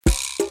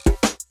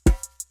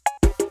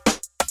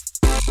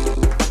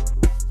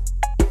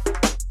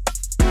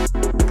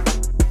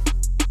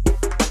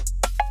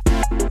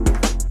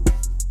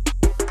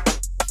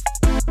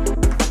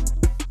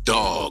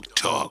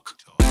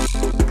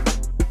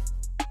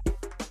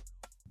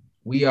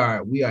we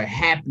are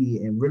happy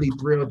and really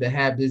thrilled to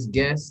have this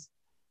guest.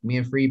 Me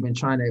and Free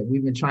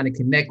we've been trying to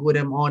connect with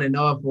him on and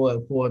off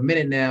for a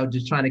minute now,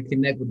 just trying to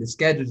connect with the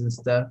schedules and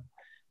stuff.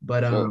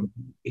 But So,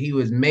 he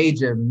was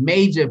major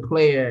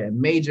player and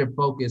major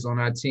focus on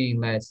our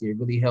team last year.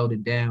 Really held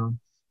it down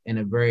in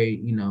a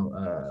very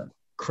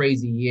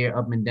crazy year,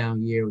 up and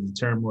down year with the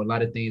turmoil, a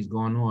lot of things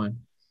going on.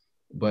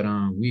 But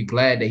we're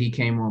glad that he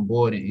came on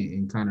board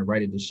and kind of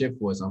righted the ship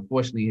for us.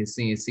 Unfortunately, his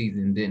senior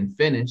season didn't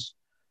finish,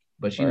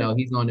 but right.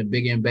 he's on the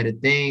bigger and better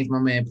things. My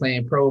man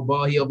playing pro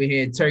ball. He over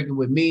here in Turkey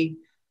with me,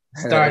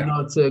 starting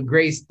off to a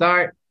great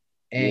start.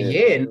 And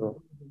Yeah, for yeah,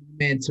 sure.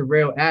 man,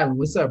 Terrell Allen,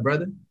 what's up,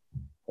 brother?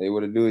 Hey,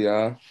 what it do,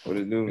 y'all? What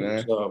it do, Hey,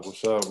 what's man? up?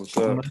 What's up? What's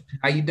Not up? much.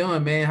 How you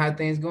doing, man? How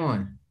things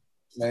going?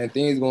 Man,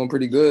 things going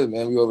pretty good,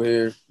 man. We over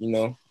here,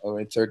 over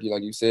in Turkey,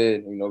 like you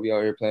said. We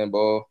out here playing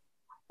ball.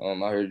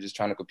 Out here just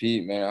trying to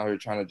compete, man. Out here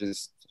trying to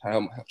just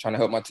trying to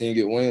help my team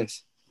get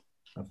wins.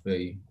 I feel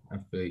you. I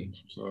feel you.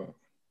 What's up?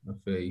 I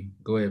feel you.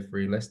 Go ahead,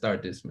 Free. Let's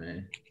start this,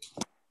 man.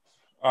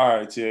 All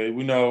right, Ted.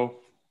 We know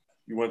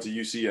you went to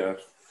UCF.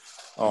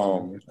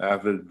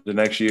 After the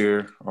next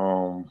year,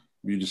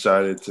 you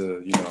decided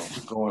to,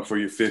 go in for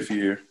your fifth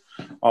year.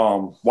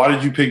 Why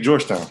did you pick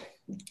Georgetown?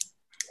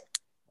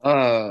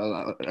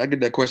 I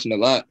get that question a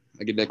lot.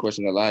 I get that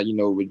question a lot.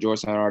 With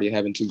Georgetown already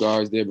having two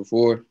guards there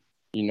before,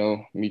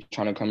 me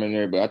trying to come in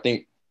there. But I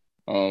think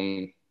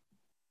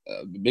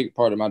a big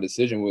part of my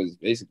decision was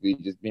basically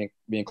just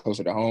being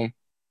closer to home.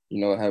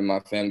 Having my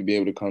family be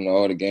able to come to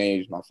all the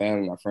games, my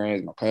family, my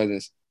friends, my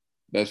cousins,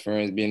 best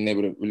friends, being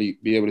able to really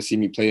be able to see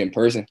me play in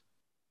person.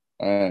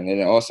 And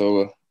then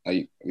also,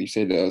 like you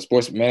said, the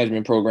sports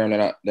management program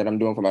that I'm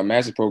doing for my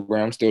master's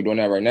program, I'm still doing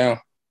that right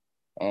now.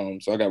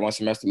 So I got one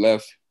semester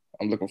left.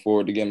 I'm looking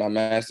forward to getting my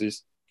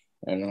master's.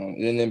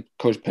 And then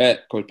Coach Pat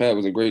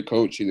was a great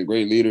coach. He's a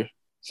great leader,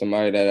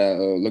 somebody that I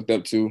looked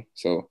up to.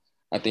 So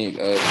I think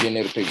being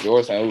able to pick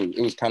Georgetown,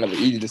 it was kind of an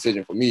easy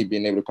decision for me,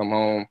 being able to come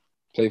home,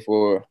 play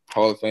for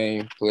Hall of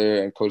Fame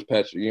player and Coach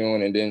Patrick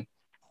Ewing, and then,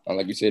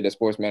 like you said, the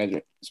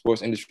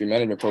sports industry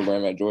management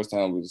program at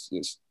Georgetown was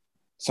just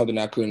something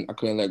I couldn't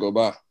let go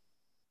by.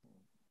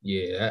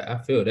 Yeah,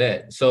 I feel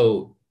that.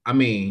 So, I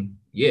mean,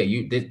 yeah,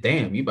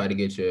 damn, you about to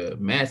get your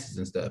masters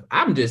and stuff.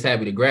 I'm just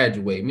happy to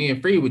graduate. Me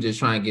and Free were just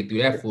trying to get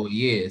through that 4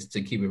 years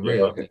to keep it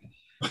real.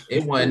 Yeah.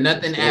 It wasn't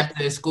nothing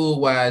after school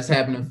wise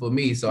happening for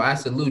me. So I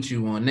salute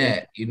you on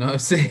that. You know what I'm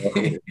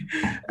saying?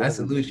 I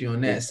salute you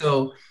on that.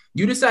 So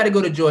you decided to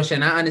go to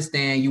Georgetown. I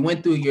understand you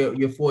went through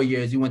your 4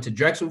 years. You went to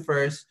Drexel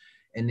first,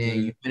 and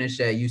then you Mhm. finished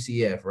at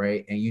UCF,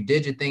 right? And you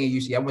did your thing at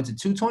UCF. I went to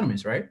two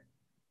tournaments, right?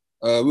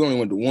 We only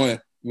went to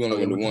one. We Oh,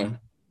 only you went to went to one. one.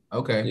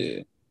 Okay.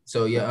 Yeah.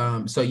 So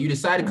yeah, so you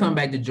decided to come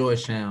back to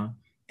Georgetown,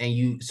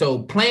 and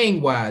so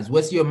playing wise,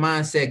 what's your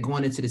mindset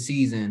going into the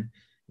season,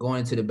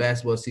 going into the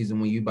basketball season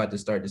when you about to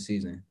start the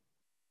season?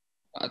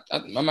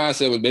 My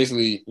mindset was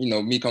basically,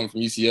 me coming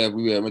from UCF.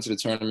 We went to the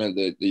tournament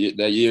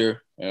that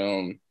year.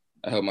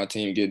 I helped my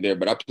team get there,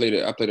 but I played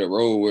a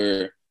role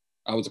where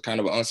I was a kind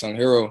of an unsung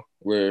hero,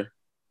 where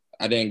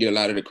I didn't get a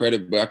lot of the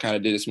credit, but I kind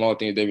of did the small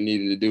things that we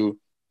needed to do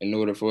in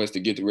order for us to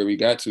get to where we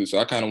got to. So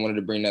I kind of wanted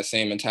to bring that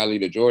same mentality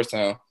to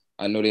Georgetown.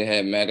 I know they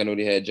had Mac, I know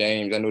they had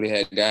James, I know they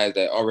had guys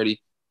that already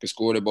could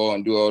score the ball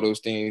and do all those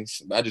things.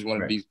 But I just wanted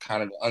to Right. be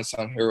kind of the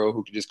unsung hero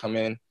who could just come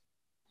in,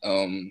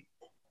 um,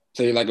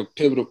 play like a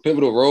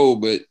pivotal role,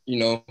 but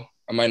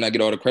I might not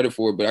get all the credit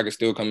for it, but I could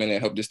still come in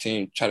and help this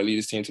team, try to lead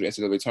this team to the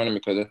NCAA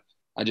tournament because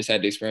I just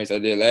had the experience I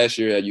did last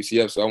year at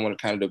UCF. So I want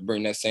to kind of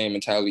bring that same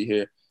mentality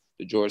here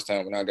to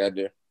Georgetown when I got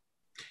there.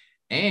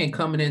 And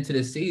coming into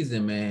the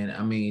season, man,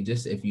 I mean,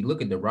 just if you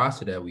look at the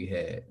roster that we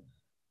had,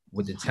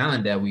 with the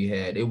talent that we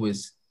had,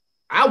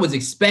 I was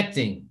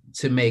expecting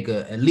to make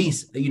at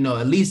least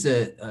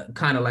a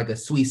kind of like a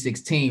Sweet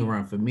 16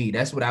 run for me.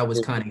 That's what I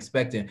was kind of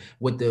expecting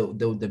with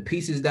the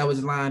pieces that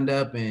was lined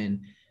up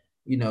and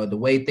the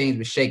way things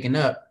were shaking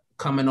up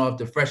coming off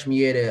the freshman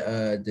year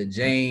that the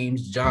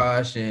James,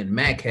 Josh, and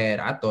Mac had.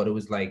 I thought it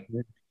was like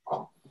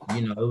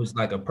it was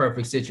like a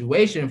perfect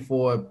situation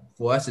for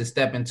us to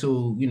step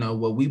into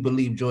what we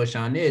believe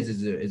Georgetown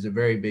is a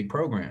very big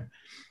program.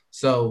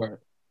 So Right.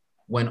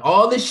 when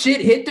all the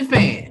shit hit the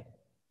fan,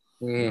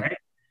 Mm, right?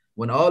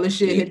 When all the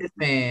shit yeah. hit the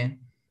fan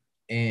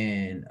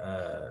and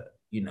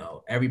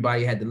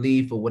everybody had to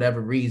leave for whatever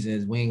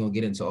reasons, we ain't gonna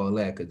get into all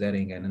that because that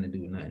ain't got nothing to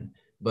do with nothing.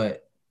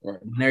 But Right.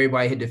 when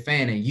everybody hit the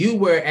fan and you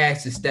were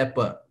asked to step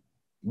up,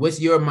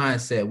 what's your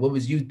mindset? What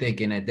was you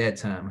thinking at that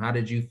time? How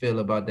did you feel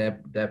about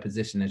that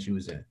position that you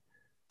was in?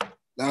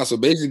 Now, so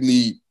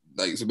basically,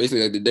 like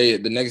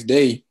the next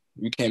day,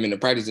 we came into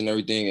practice and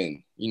everything,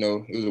 and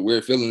it was a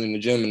weird feeling in the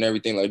gym and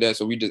everything like that.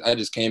 So I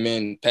just came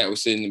in. Pat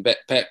was sitting, and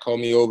Pat called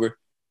me over,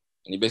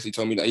 and he basically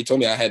told me that he told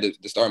me I had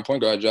the starting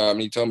point guard job,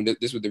 and he told me that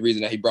this was the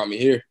reason that he brought me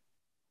here.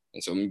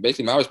 And so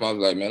basically, my response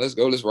was like, man, let's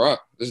go, let's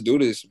rock, let's do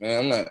this,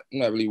 man. I'm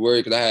not really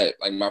worried because I had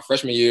like my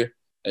freshman year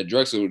at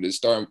Drexel,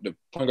 the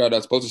point guard that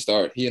was supposed to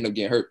start, he ended up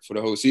getting hurt for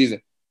the whole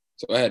season.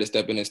 So I had to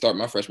step in and start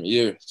my freshman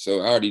year.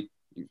 So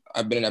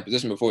I've been in that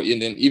position before.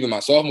 And then even my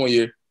sophomore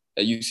year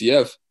at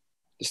UCF,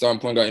 the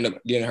starting point guard ended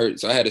up getting hurt.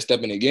 So I had to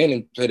step in again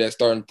and play that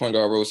starting point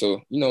guard role.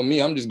 So,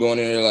 me, I'm just going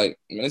in there like,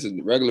 man, this is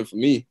regular for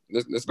me.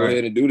 Let's go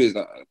ahead and do this.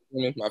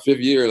 My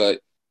 5th year, like,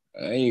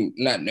 I ain't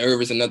not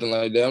nervous or nothing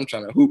like that. I'm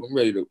trying to hoop.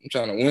 I'm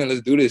trying to win.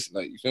 Let's do this.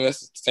 Like, you feel me?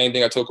 That's the same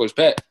thing I told Coach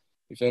Pat.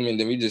 You feel me? And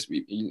then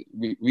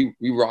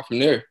we rock from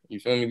there. You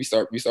feel me? We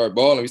start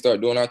balling. We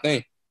start doing our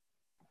thing.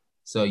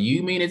 So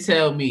you mean to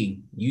tell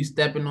me you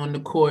stepping on the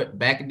court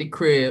back at the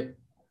crib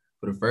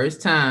for the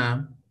first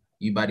time,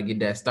 you about to get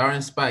that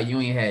starting spot.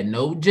 You ain't had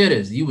no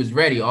jitters. You was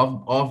ready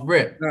off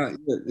rip.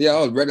 Yeah,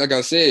 I was ready. Like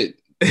I said,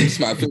 it's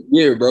my 5th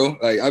year, bro.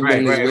 Like I've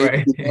been this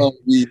way too long.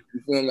 You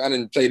feel me? I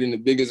didn't play in the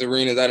biggest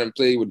arenas. I didn't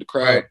play with the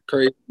crowd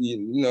crazy,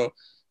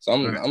 So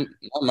I'm my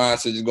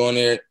mindset just going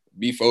there,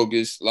 be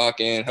focused, lock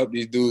in, help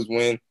these dudes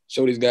win,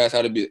 show these guys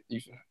how to be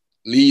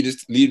lead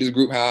this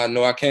group how I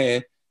know I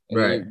can, and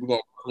then we're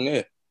gonna go from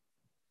there.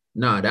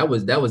 No, that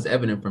was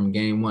evident from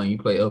game 1. You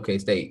played OK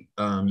State.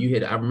 I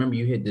remember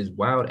you hit this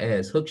wild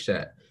ass hook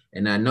shot.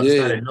 And I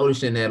started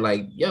noticing that,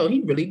 like, yo, he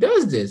really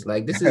does this.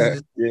 Like, this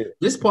is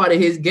this part of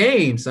his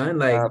game, son.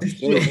 Like,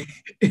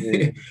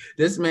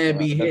 this man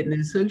be hitting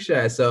this hook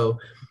shot. So,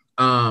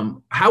 how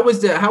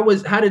did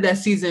that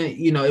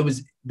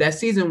season? That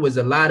season was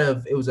a lot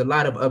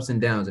of ups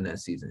and downs in that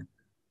season.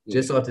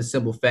 Just off the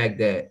simple fact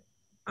that,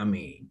 I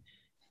mean,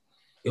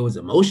 it was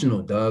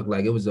emotional, dog.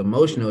 Like, it was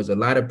emotional. It was a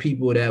lot of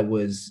people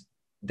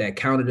that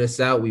counted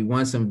us out. We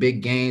won some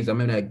big games. I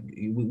remember that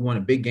we won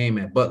a big game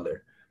at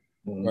Butler.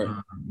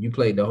 You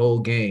played the whole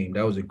game.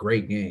 That was a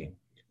great game.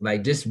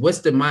 Like, just what's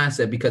the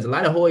mindset? Because a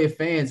lot of Hoya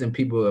fans and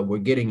people were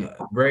getting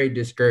very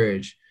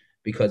discouraged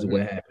because of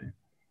what happened.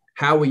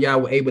 How were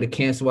y'all able to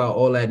cancel out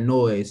all that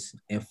noise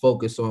and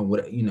focus on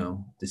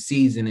the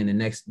season and the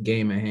next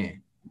game at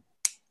hand?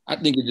 I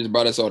think it just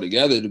brought us all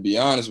together, to be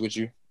honest with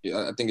you.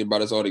 I think it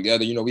brought us all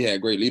together. We had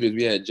great leaders.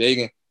 We had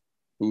Jagan,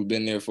 who's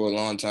been there for a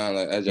long time.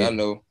 Like, as y'all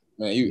know,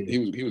 man,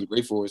 he was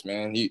great for us,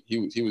 man. He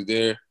was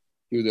there.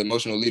 He was the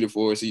emotional leader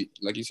for us. He,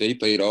 like you said, he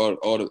played a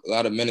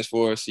lot of minutes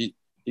for us. He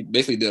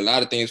basically did a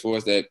lot of things for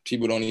us that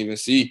people don't even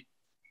see.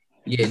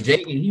 Yeah,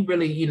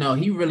 Jagan,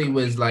 he really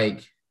was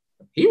like,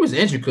 he was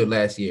intricate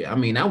last year. I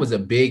mean, that was a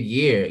big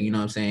year. You know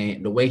what I'm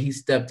saying? The way he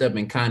stepped up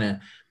and kind of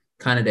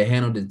to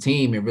handle the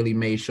team and really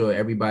made sure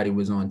everybody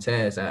was on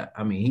task.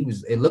 I mean,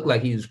 it looked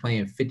like he was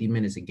playing 50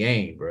 minutes a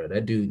game, bro.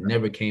 That dude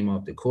never came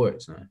off the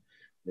court, son.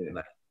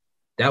 Like,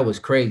 that was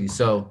crazy.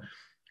 So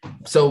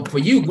for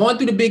you going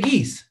through the Big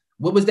East,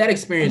 what was that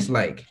experience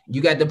like?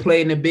 You got to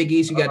play in the Big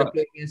East. You got to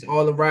play against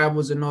all the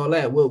rivals and all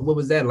that. What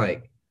was that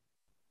like?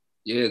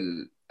 Yeah,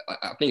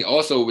 I think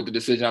also with the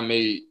decision I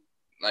made,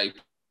 like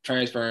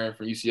transferring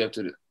from UCF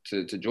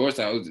to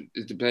Georgetown,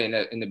 is to play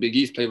in the Big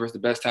East, play versus the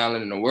best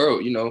talent in the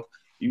world.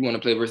 You want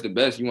to play versus the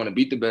best. You want to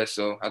beat the best.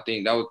 So I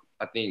think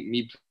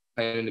me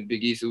playing in the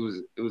Big East, it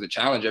was a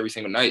challenge every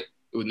single night.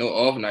 It was no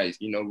off nights.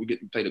 We get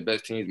to play the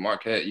best teams.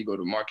 Marquette, you go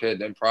to Marquette,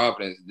 then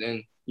Providence,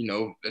 then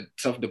the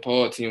tough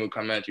DePaul team would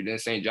come at you. Then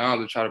St. John's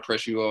would try to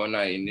press you all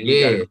night, and then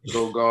you got to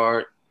go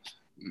guard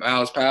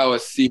Miles Powell,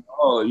 C.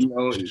 So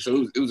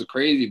it was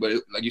crazy. But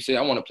like you said,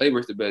 I want to play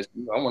versus the best.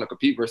 I want to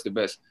compete versus the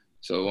best.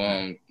 So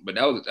but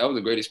that was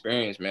a great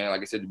experience, man.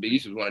 Like I said, the Big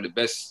East was one of the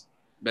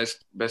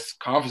best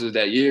conferences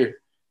that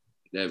year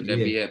that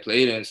we had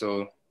played in.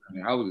 So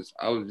I was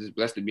just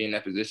blessed to be in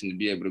that position to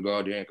be able to go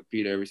out there and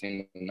compete every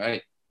single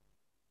night.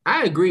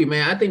 I agree,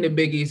 man. I think the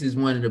Big East is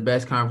one of the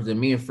best conferences.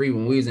 Me and Free,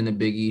 when we was in the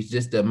Big East,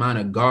 just the amount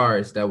of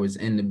guards that was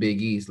in the Big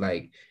East,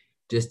 like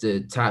just the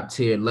top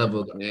tier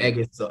level.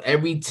 Yeah. So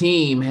every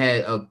team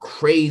had a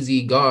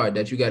crazy guard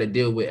that you got to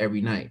deal with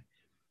every night.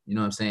 You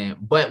know what I'm saying?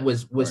 But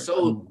was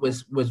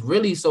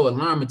really so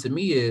alarming to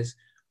me is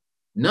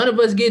none of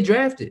us get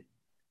drafted.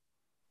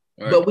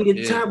 Right. But we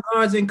the top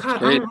guards in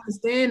college. I don't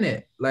understand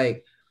that.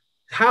 Like,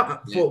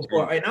 how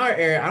for in our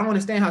era, I don't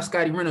understand how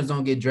Scotty Reynolds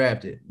don't get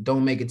drafted,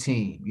 don't make a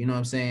team. You know what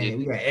I'm saying? Yeah.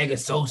 We got Edgar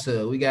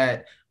Sosa, we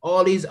got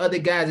all these other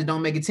guys that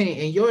don't make a team.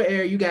 In your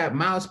era, you got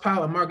Miles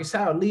Powell and Marcus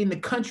Howard leading the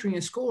country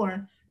in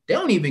scoring. They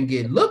don't even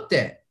get looked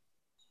at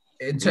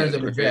in terms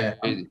of a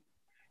draft.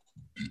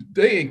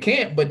 They in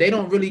camp, but they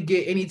don't really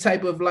get any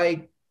type of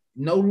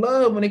no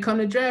love when they come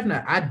to draft.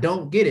 Now, I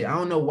don't get it. I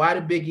don't know why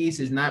the Big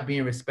East is not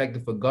being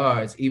respected for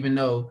guards, even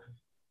though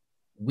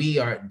we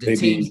are the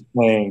team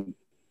playing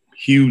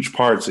huge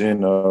parts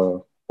in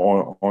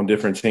on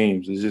different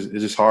teams. It's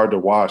just hard to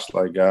watch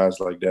guys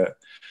like that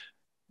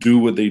do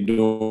what they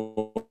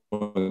do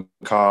in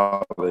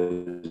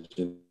college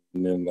and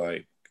then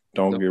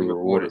don't get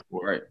rewarded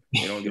for it. Right.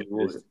 They don't get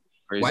rewarded.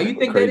 Why you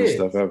think that is?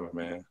 Stuff ever,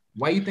 man.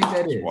 Why you think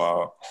that is?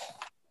 Wow.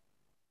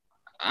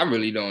 I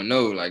really don't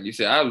know. Like you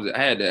said, I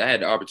had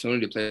the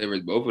opportunity to play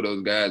with both of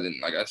those guys, and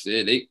like I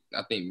said,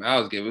 I think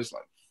Miles gave us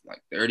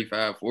like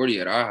 35, 40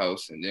 at our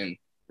house, and then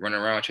running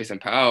around chasing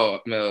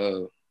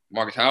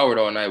Marcus Howard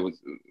all night was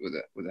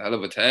a hell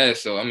of a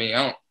task. So I mean,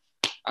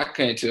 I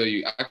can't tell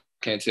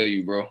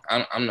you, bro.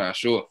 I'm not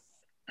sure.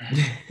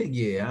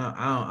 Yeah,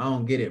 I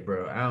don't get it,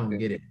 bro. I don't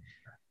get it.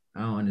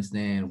 I don't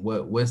understand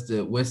what's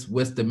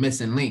the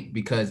missing link,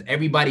 because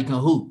everybody can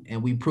hoop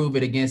and we prove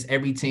it against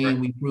every team. Right.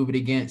 We prove it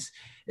against.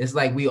 It's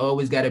like we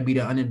always got to be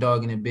the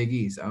underdog in the Big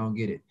East. I don't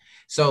get it.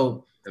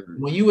 So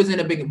when you was in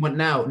a big one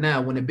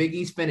now when the Big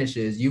East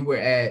finishes, you were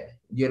at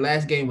your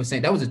last game was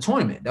saying that was a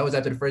tournament. That was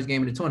after the first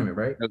game of the tournament,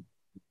 right?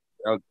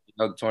 That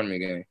was a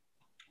tournament game.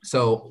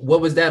 So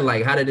what was that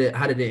like? How did it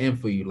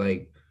end for you?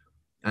 Like,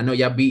 I know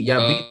y'all beat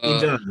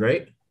St. John's,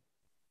 right?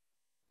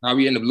 Now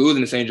we ended up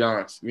losing to St.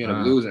 John's. We ended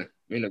up losing.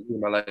 We ended up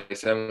losing by like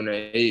 7 or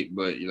 8,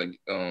 but like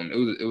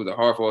it was a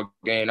hard fought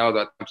game. I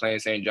was out playing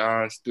St.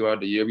 John's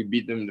throughout the year. We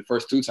beat them the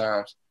first 2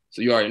 times,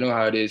 so you already know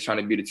how it is trying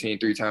to beat a team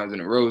 3 times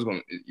in a row.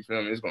 You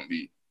feel me? It's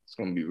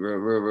gonna be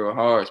real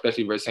hard,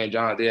 especially versus St.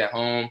 John's. They at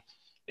home,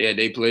 they at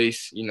their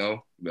place, you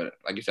know. But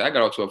like you said, I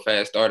got off to a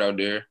fast start out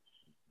there.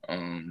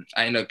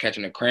 I ended up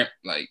catching a cramp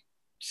like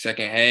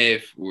second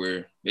half,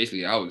 where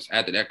basically I was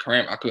after that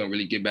cramp, I couldn't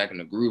really get back in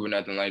the groove or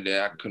nothing like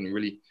that. I couldn't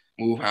really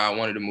move how I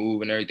wanted to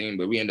move and everything,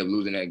 but we ended up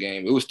losing that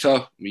game. It was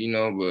tough, you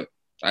know, but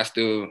I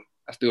still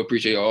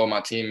appreciate all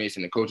my teammates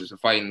and the coaches for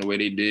fighting the way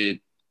they did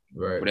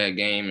for that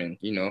game, and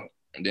you know,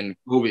 and then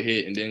COVID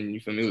hit, and then you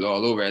feel me, it was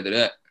all over after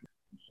that.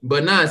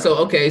 But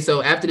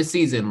so after the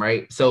season,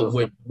 right?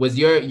 So was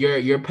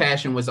your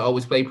passion was to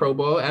always play pro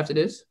ball after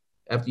this?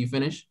 After you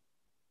finish?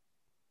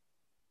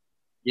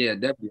 Yeah,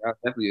 definitely. I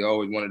definitely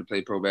always wanted to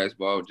play pro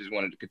basketball. Just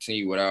wanted to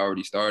continue what I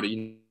already started.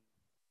 You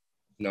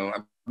know,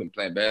 I've been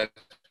playing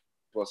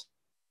basketball since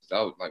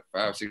I was like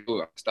 5, 6 years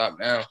old. I stopped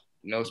now,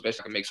 you know,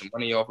 especially I can make some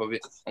money off of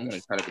it. I'm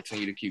going to try to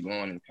continue to keep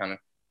going and kind of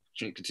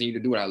continue to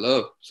do what I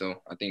love.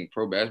 So I think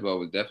pro basketball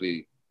was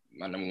definitely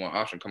my number 1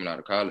 option coming out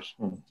of college.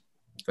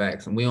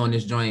 Facts. And we on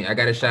this joint. I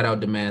got to shout out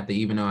DeMatha,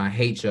 even though I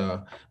hate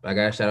y'all, but I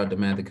got to shout out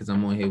DeMatha because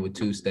I'm on here with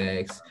 2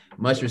 stacks.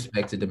 Much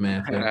respect to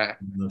DeMatha. You know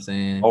what I'm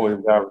saying? Always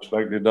got to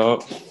respect it,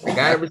 dog. I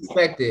got to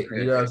respect it.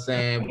 You know what I'm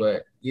saying?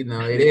 But, you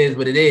know, it is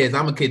what it is.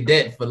 I'm a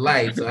cadet for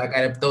life, so I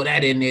got to throw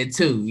that in there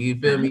too. You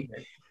feel me?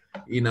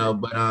 You know,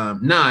 but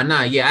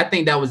yeah, I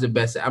think that was the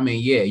best. I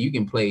mean, yeah, you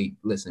can play.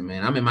 Listen,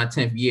 man, I'm in my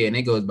 10th year and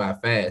it goes by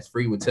fast.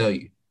 Free will tell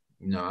you.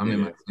 You know, I'm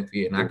in my 10th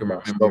year and I can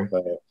remember.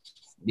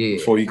 Yeah.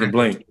 Before you can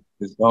blink.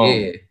 It's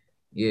gone.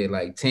 Yeah,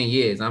 like 10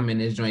 years. I'm in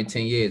this joint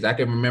 10 years. I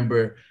can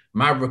remember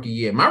my rookie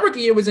year. My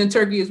rookie year was in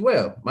Turkey as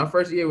well. My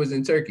first year was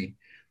in Turkey.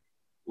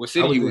 What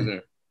city you was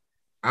in?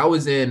 I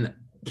was in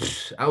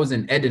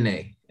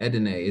Edirne.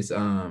 Edirne. It's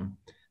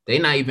they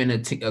not even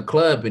a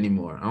club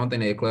anymore. I don't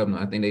think they're a club now.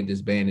 I think they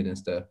disbanded and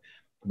stuff.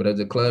 But it's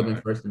a club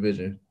in first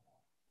division.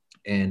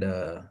 And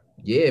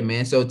yeah,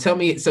 man. So tell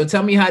me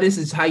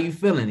how you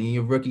feeling in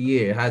your rookie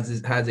year?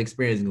 How's the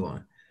experience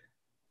going?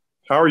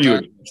 How are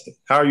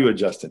you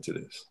adjusting to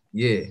this?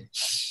 Yeah.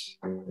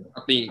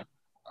 I think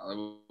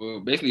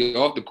basically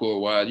off the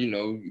court wise, you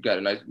know, I got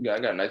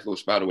a nice little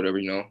spot or whatever,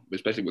 you know, but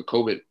especially with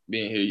COVID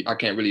being here, I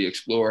can't really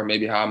explore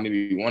maybe how I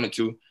maybe wanted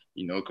to,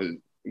 you know, because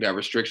we got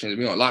restrictions.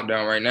 We on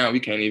lockdown right now.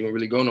 We can't even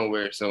really go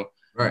nowhere. So,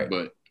 right.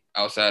 But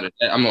outside of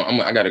that, I'm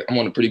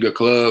on a pretty good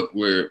club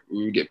where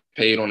we get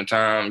paid on the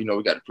time. You know,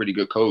 we got a pretty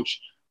good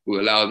coach who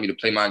allows me to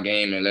play my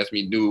game and lets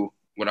me do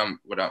what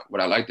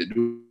I like to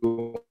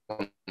do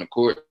on the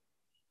court.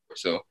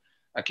 So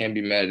I can't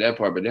be mad at that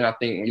part. But then I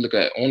think when you look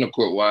at on the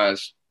court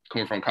wise,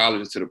 coming from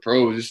college to the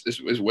pros,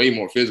 it's way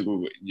more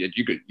physical. Yet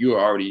you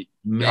are already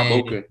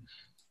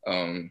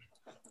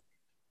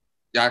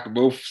y'all could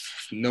both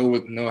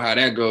know how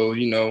that goes.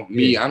 You know,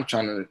 me, I'm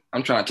trying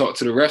to talk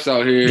to the refs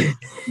out here,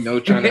 you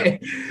know, trying to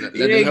let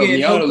them help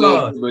me out a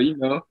little bit, but you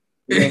know,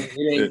 you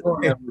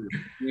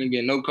ain't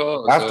getting no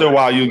calls. After a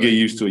while, you get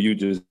used to it. You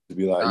just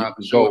be like,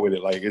 you just go with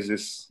it. Like it's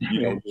just,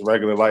 you know, just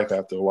regular life.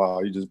 After a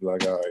while, you just be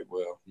like, all right,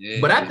 well. Yeah.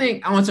 But I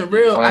think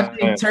I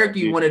think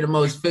Turkey one of the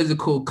most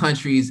physical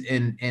countries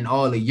in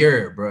all of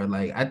Europe, bro.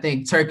 Like I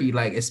think Turkey,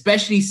 like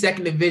especially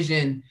second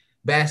division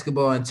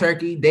basketball in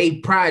Turkey, they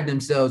pride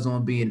themselves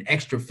on being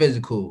extra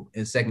physical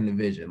in second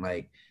division.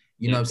 Like,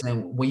 you know what I'm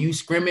saying? When you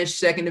scrimmage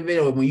second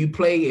division, or when you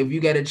play, if you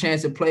get a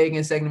chance to play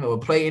against second division or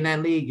play in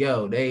that league,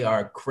 yo, they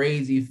are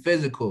crazy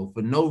physical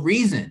for no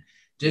reason.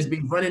 Just be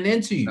running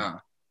into you.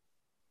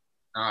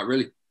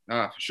 Really.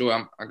 For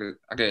sure. I can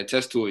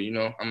attest to it. You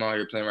know, I'm out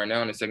here playing right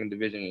now in the second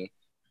division, and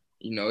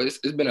you know, it's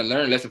been a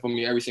learning lesson for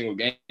me every single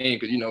game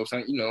because you know,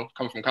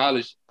 coming from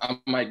college, I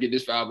might get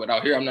this foul, but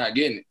out here I'm not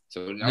getting it.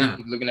 So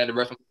I'm looking at the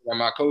refs, and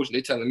my coach,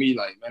 they telling me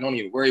like, man, don't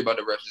even worry about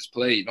the refs, just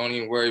play. Don't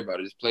even worry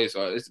about it, just play.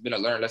 So it's been a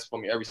learning lesson for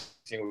me every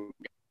single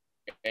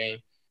game.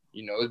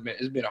 You know,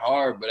 it's been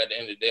hard, but at the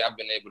end of the day, I've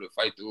been able to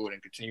fight through it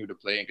and continue to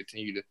play and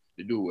continue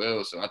to do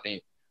well. So I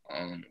think,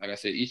 like I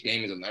said, each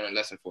game is a learning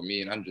lesson for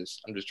me, and I'm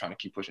just trying to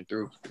keep pushing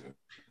through.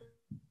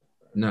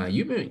 Nah,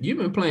 you've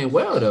been playing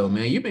well though,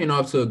 man. You've been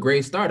off to a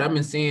great start. I've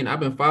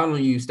been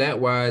following you stat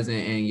wise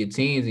and your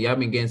teams, and y'all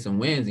been getting some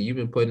wins, and you've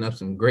been putting up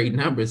some great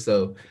numbers.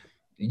 So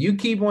you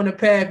keep on the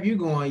path you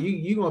going,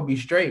 you gonna be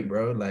straight,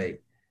 bro.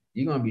 Like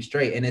you're gonna be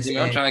straight. And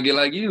I'm trying to get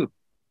like you.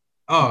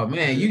 Oh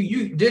man,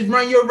 you just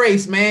run your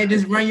race, man.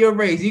 Just run your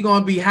race. You're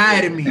gonna be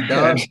higher than me,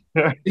 dog.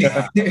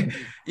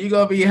 You're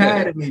gonna be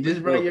higher than me.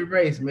 Just run your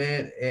race,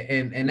 man.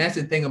 And that's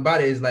the thing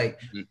about it is like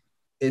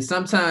is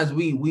sometimes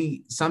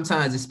we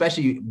sometimes,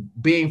 especially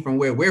being from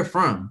where we're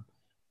from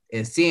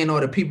and seeing all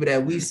the people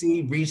that we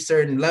see reach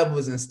certain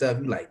levels and stuff,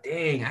 you're like,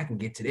 dang, I can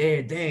get to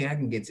there, dang, I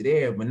can get to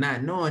there, but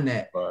not knowing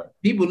that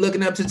people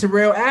looking up to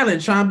Terrell Allen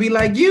trying to be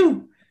like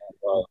you.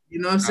 You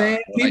know what I'm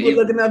saying? People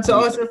looking up to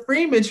Austin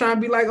Freeman trying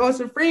to be like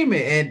Austin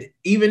Freeman. And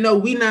even though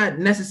we not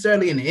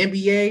necessarily in the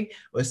NBA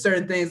or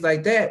certain things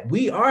like that,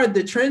 we are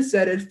the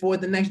trendsetters for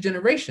the next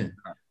generation.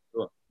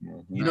 You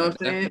know what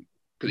I'm saying?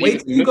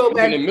 Wait till you go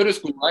back in middle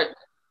school, right?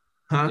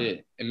 Huh? Yeah,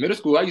 in middle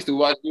school, I used to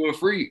watch you and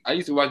Free. I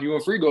used to watch you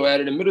and Free go at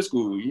it in middle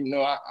school. You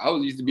know, I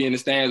was used to be in the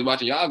stands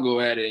watching y'all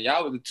go at it, and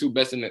y'all was the two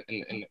best in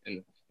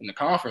the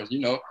conference.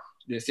 You know,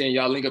 then seeing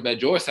y'all link up at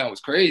Georgetown was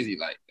crazy.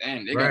 Like,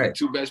 damn, they got the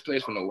two best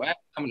players from the WAC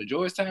coming to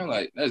Georgetown.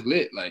 Like, that's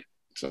lit. Like,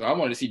 so I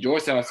wanted to see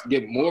Georgetown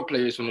get more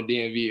players from the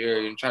DMV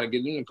area and try to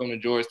get them to come to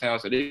Georgetown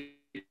so they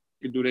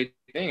could do their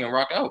thing and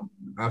rock out.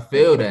 I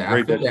feel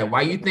that.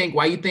 Why you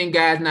think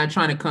guys not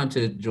trying to come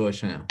to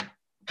Georgetown?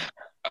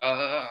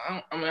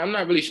 I'm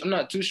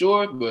not too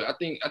sure, but I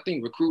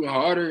think recruiting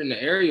harder in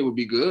the area would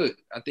be good.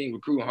 I think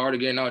recruiting harder,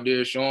 getting out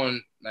there,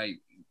 showing like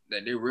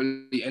that they're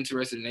really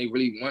interested and they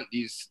really want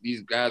these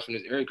guys from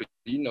this area. Because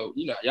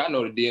y'all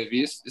know the DMV.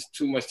 It's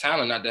too much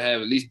talent not to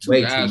have at least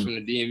two guys from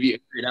the DMV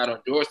out on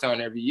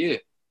Georgetown every year.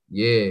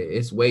 Yeah,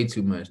 it's way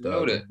too much,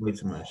 dog. It's way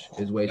too much.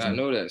 It's way too much. I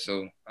know that.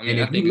 So I mean,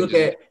 and if you look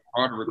at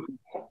hard to recruit.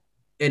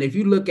 And if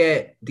you look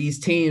at these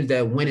teams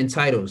that winning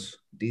titles,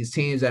 these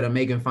teams that are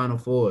making Final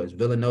Fours,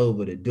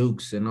 Villanova, the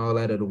Dukes, and all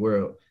that of the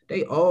world,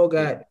 they all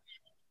got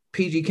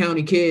PG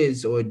County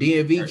kids or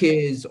DMV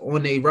kids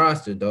on their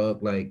roster,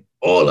 dog. Like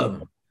all of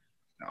them.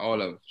 All of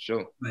them,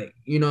 sure. Like,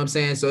 you know what I'm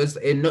saying? So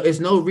it's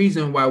no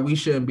reason why we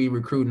shouldn't be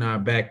recruiting our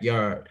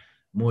backyard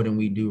more than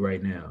we do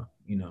right now.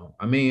 You know,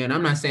 I mean, and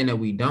I'm not saying that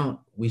we don't.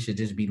 We should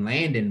just be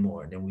landing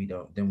more than we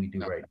do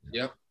right now. Yep.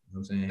 You know what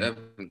I'm saying?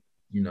 Definitely.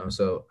 You know,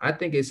 so I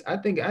think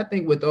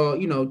with all,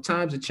 you know,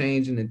 times are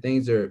changing and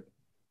things are,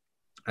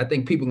 I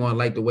think people gonna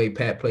like the way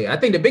Pat played. I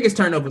think the biggest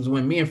turnover was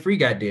when me and Free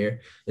got there,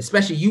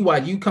 especially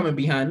you coming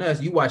behind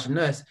us, you watching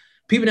us.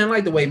 People didn't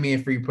like the way me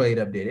and Free played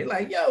up there. They're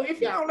like, yo,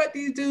 if y'all don't let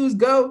these dudes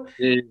go,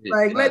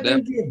 let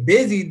them get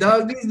busy,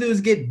 dog. These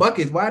dudes get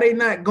buckets. Why they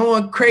not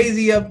going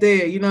crazy up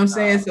there? You know what I'm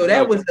saying? So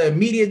that was the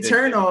immediate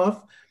turn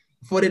off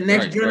for the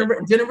next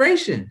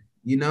generation,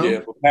 you know? Yeah,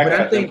 but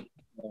I think,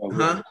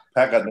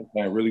 Pat got them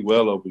playing really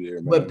well over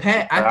there, man. But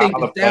Pat, I think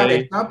the style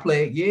that y'all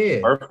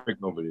play,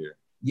 perfect over there.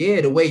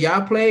 Yeah, the way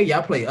y'all play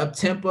up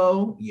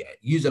tempo. Yeah,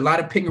 use a lot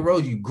of pick and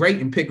rolls. You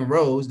great in pick and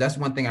rolls. That's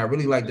one thing I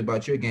really liked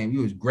about your game.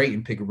 You was great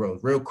in pick and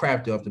rolls, real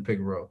crafty off the pick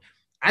and roll.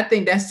 I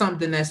think that's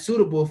something that's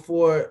suitable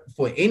for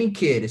any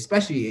kid,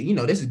 especially, you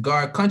know, this is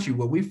guard country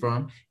where we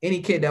from. Any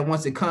kid that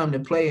wants to come to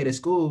play at a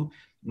school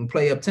and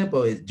play up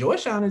tempo,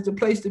 Georgetown is the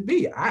place to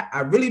be.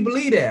 I really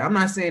believe that. I'm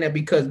not saying that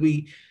because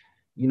we,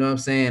 you know what I'm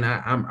saying,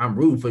 I'm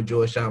rooting for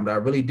Georgetown, but I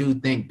really do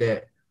think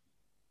that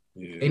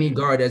any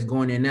guard that's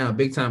going in now,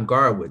 big time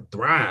guard, would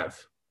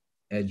thrive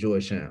at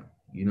Georgetown.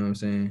 You know what I'm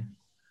saying?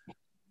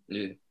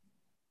 Yeah.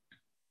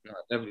 No,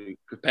 definitely.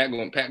 Because Pat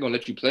gonna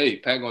let you play.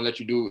 Pat gonna let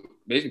you do,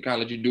 basically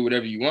kind of let you do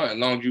whatever you want. As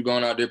long as you're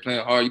going out there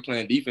playing hard, you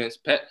playing defense.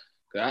 Pat,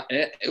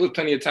 it was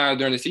plenty of times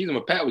during the season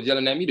where Pat was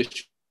yelling at me to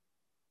shoot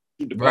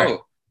the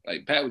ball.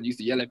 Like Pat used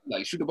to yell at me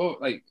like, shoot the ball.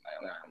 Like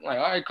I'm like,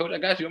 all right, coach, I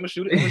got you. I'm gonna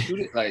shoot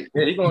it. Like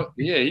he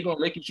gonna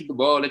make you shoot the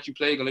ball, let you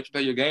play, gonna let you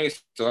play your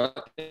games. So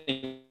I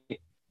think,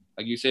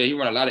 like you said, he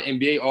run a lot of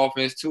NBA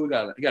offense too. He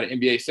got an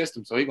NBA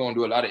system, so he gonna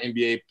do a lot of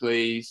NBA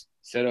plays,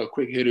 set up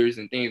quick hitters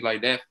and things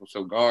like that,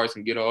 so guards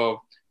can get off,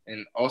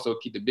 and also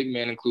keep the big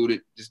man included,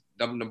 just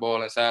dumping the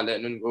ball inside,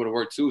 letting them go to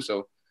work too.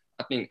 So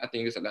I think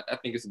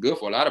it's good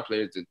for a lot of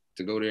players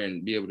to go there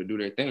and be able to do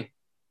their thing.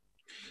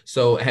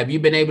 So have you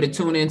been able to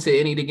tune into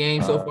any of the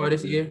games so far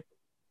this year?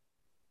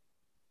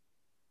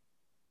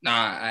 Nah,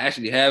 I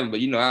actually haven't, but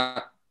you know,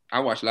 I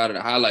watch a lot of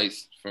the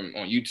highlights from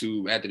on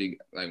YouTube after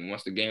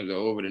once the games are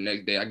over the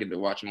next day. I get to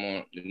watch them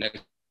on the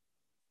next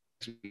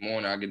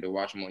morning. I get to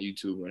watch them on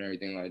YouTube and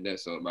everything like that.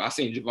 So, but I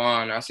seen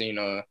Javon, I seen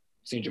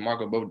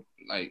Jamarco both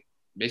like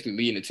basically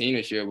leading the team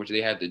this year, which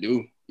they had to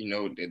do. You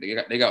know,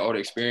 they got all the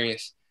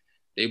experience.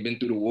 They've been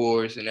through the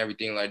wars and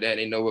everything like that.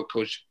 They know what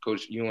Coach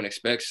Ewan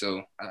expects.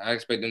 So I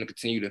expect them to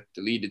continue to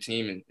lead the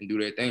team and do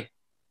their thing.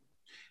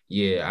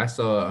 Yeah, I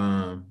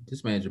saw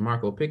this man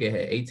Jamarco Pickett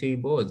had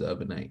 18 boards the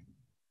other night.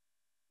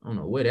 I don't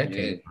know where that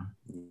came from.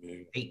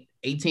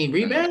 18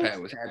 rebounds?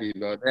 Pat was happy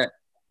about that.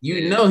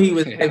 You know he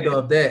was hyped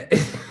off that.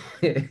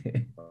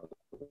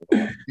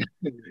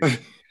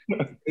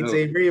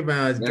 18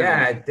 rebounds.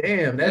 God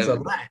damn, that's a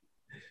lot.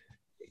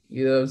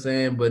 You know what I'm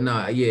saying? But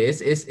no, yeah,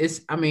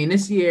 it's I mean,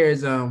 this year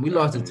is we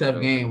lost a tough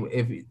game.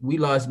 If we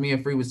lost, me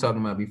and Free was talking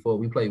about before,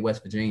 we played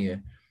West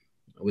Virginia.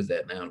 What was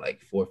that now?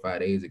 Like 4 or 5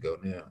 days ago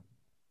now.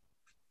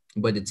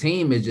 But the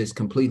team is just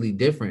completely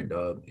different,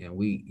 dog. And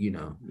we, you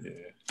know,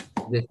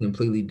 just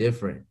completely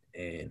different.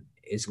 And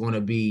it's going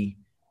to be.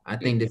 I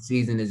think the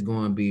season is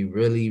going to be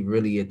really,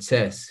 really a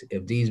test.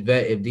 If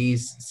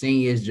these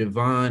seniors,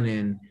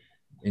 Javon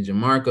and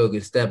Jamarco,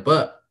 can step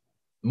up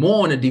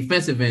more on the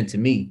defensive end to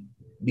me,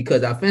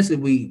 because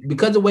offensively,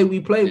 because of the way we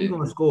play, we're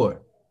gonna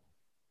score.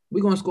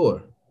 We're gonna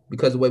score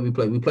because of the way we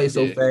play. We play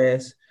so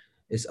fast,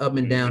 it's up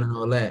and down and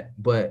all that.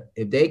 But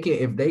if they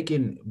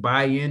can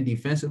buy in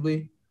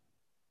defensively,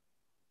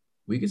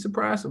 we can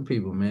surprise some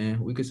people,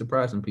 man. We can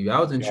surprise some people. I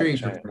was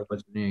intrigued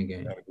with the end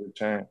game. Got a good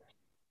chance.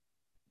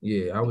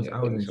 Yeah, I was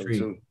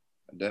intrigued.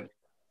 So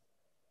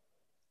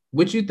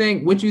What you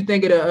think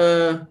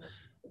of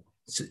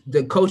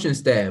the coaching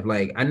staff?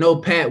 Like, I know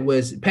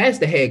Pat's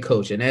the head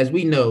coach, and as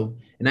we know,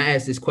 and I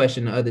asked this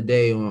question the other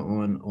day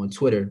on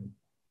Twitter,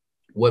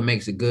 what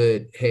makes a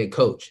good head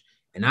coach?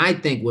 And I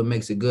think what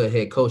makes a good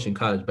head coach in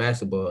college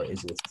basketball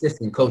is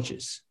assistant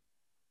coaches,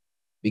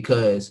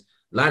 because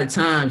a lot of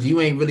times you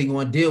ain't really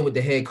going to deal with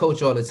the head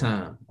coach all the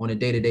time on a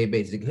day-to-day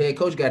basis. The head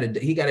coach got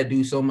to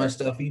do so much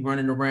stuff. He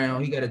running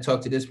around. He got to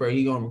talk to this person.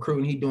 He going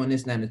recruiting. He doing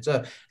this, that, and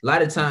stuff. A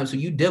lot of times who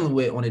you dealing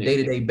with on a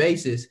day-to-day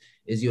basis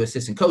is your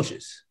assistant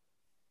coaches.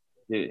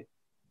 Yeah.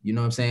 You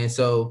know what I'm saying?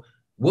 So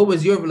what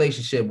was your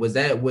relationship? Was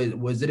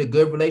it a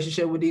good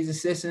relationship with these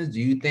assistants?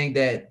 Do you think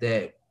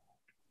that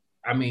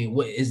I mean,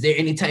 is there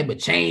any type of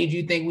change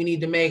you think we need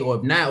to make, or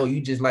if not, or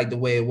you just like the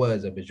way it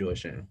was up at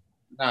Georgetown?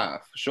 Nah,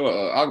 for sure.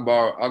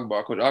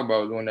 Coach Akbar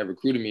was the one that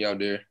recruited me out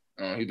there.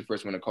 He's the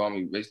first one to call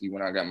me basically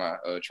when I got my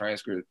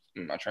transfer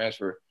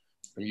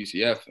from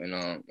UCF.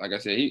 And like I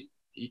said, he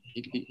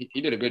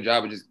did a good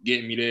job of just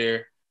getting me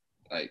there,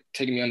 like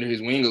taking me under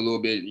his wing a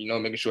little bit, you know,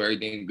 making sure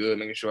everything's good,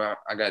 making sure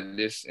I got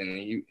this, and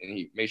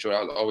he made sure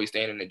I was always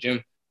staying in the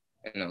gym.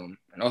 And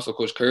also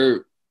Coach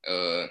Kerb,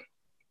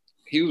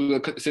 he was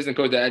an assistant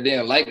coach that I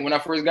didn't like when I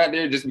first got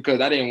there, just because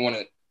I didn't want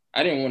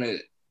to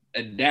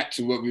adapt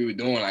to what we were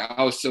doing. Like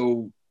I was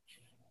so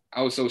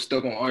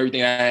stuck on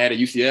everything I had at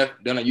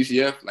UCF, done at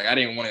UCF. Like I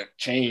didn't want to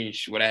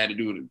change what I had to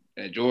do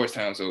at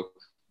Georgetown. So,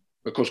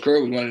 but Coach Kerr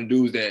was one of the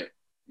dudes that,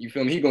 you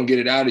feel me, he gonna get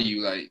it out of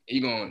you. Like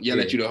he gonna yell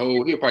at you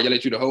he'll probably yell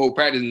at you the whole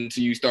practice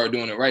until you start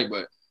doing it right.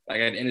 But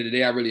like at the end of the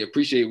day, I really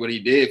appreciate what he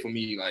did for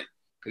me. Like,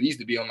 cause he used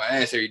to be on my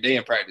ass every day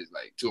in practice.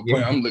 Like to a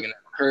point, I'm looking at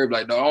the curb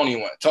like, dog, I don't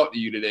even want to talk to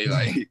you today.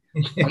 Like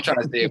I'm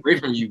trying to stay away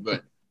from you,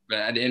 but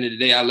at the end of the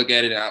day, I look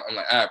at it and I'm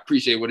like, I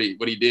appreciate what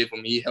he did for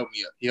me. He helped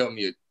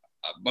me a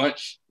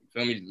bunch. You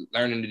feel me?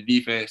 Learning the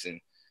defense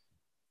and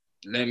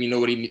letting me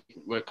know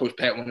what Coach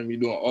Pat wanted me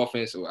to do on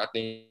offense. So I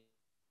think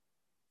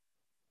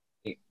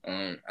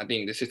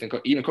the assistant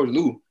coach, even Coach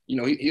Lou, you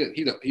know,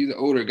 he's an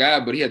older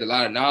guy, but he has a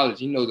lot of knowledge.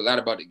 He knows a lot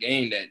about the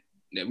game that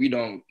a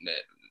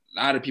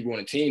lot of people on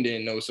the team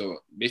didn't know. So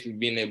basically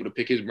being able to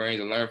pick his brains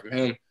and learn from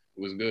him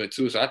was good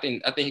too. So I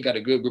think he got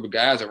a good group of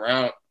guys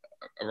around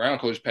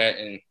Coach Pat,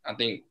 and I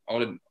think all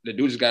the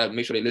dudes just got to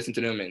make sure they listen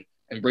to them and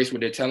embrace what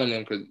they're telling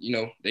them, because, you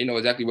know, they know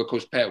exactly what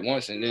Coach Pat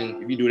wants, and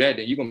then if you do that,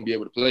 then you're going to be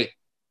able to play.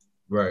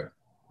 Right.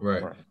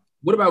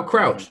 What about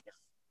Crouch?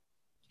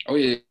 Oh,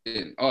 yeah.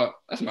 Oh,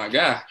 that's my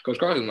guy. Coach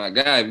Crouch is my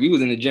guy. We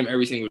was in the gym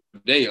every single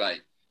day.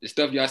 Like, the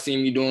stuff y'all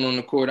seen me doing on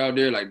the court out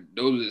there, like,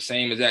 those are the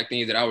same exact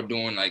things that I was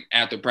doing, like,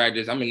 after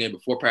practice. I'm in there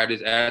before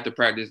practice, after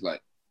practice.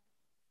 Like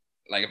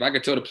if I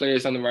could tell the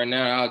players something right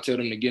now, I'll tell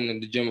them to get in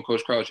the gym with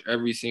Coach Crouch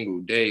every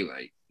single day.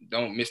 Like,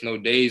 don't miss no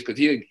days, because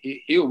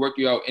he'll work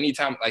you out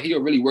anytime. Like,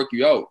 he'll really work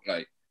you out.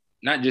 Like,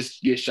 not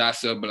just get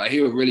shots up, but like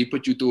he'll really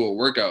put you through a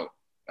workout.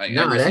 Like,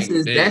 that's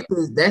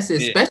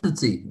his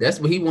specialty. That's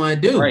what he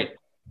want to do. Right.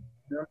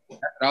 That's what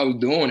I was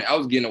doing. I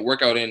was getting a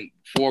workout in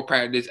before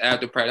practice,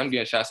 after practice. I'm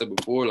getting shots up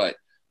before, like,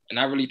 and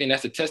I really think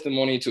that's a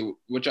testimony to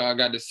what y'all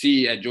got to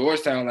see at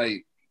Georgetown.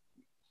 Like,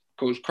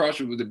 Coach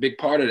Crouch was a big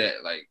part of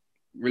that. Like,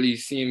 really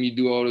seeing me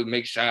do all the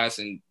make shots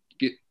and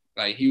get,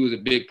 like, he was a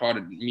big part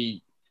of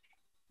me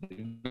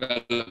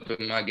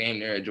developing my game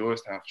there at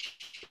Georgetown.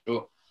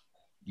 Sure.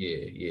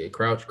 Yeah.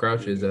 Crouch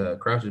is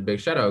big.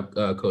 Shout out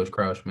Coach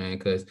Crouch, man,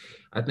 because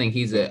I think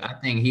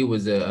he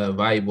was a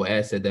valuable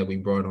asset that we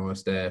brought on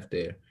staff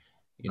there.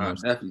 You know,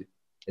 definitely.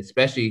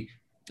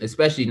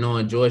 Especially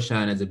knowing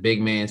Georgetown is a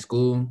big man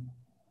school.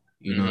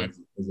 You know,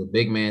 it's a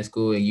big man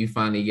school, and you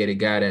finally get a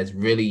guy that's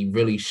really,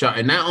 really sharp.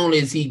 And not only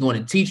is he going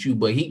to teach you,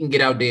 but he can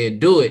get out there and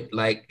do it.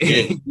 Like,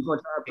 he's going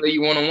to try to play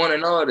you one-on-one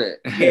and all that.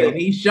 Yeah,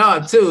 he's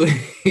sharp too.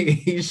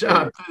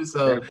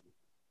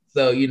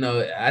 So you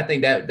know, I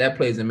think that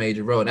plays a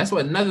major role. That's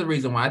another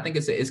reason why I think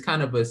it's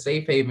kind of a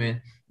safe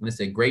haven, and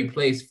it's a great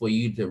place for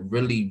you to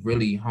really,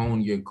 really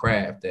hone your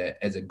craft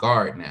as a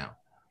guard now.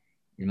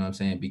 You know what I'm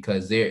saying?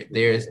 Because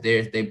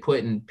they're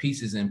putting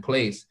pieces in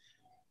place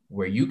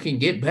where you can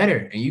get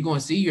better, and you're gonna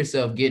see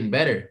yourself getting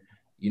better.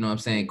 You know what I'm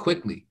saying?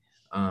 Quickly.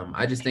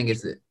 I just think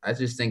it's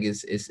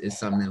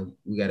something that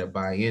we got to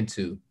buy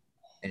into,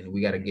 and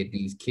we got to get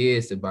these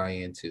kids to buy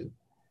into.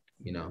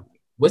 You know,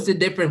 what's the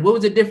difference? What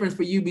was the difference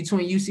for you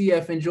between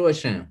UCF and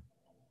Georgetown?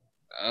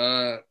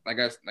 Like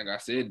I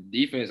said,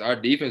 defense. Our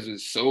defense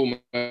was so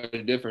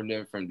much different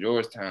than from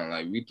Georgetown.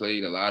 Like, we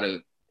played a lot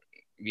of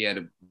we had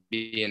to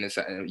be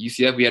inside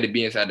UCF. We had to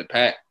be inside the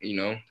pack.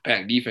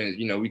 Pack defense.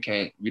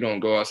 We don't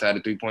go outside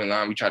the 3-point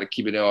line. We try to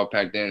keep it all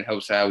packed in.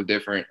 Help side was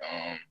different.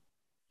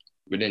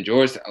 But then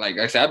Georgetown, like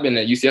I said, I've been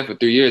at UCF for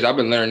 3 years. I've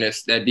been learning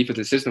that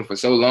defensive system for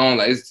so long.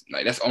 Like it's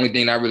like that's the only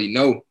thing I really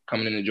know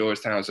coming into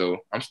Georgetown. So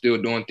I'm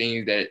still doing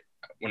things that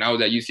when I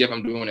was at UCF,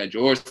 I'm doing at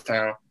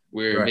Georgetown,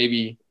 where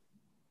maybe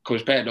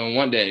Coach Pat don't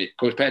want that.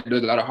 Coach Pat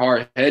does a lot of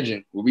hard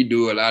hedging, where we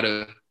do a lot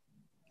of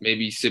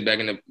maybe sit back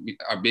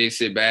our bigs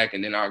sit back,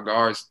 and then our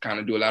guards kind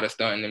of do a lot of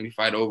stuff, and then we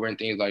fight over and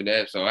things like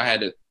that. So I had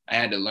to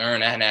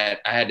learn. I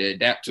had to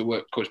adapt to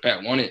what Coach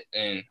Pat wanted,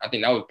 and I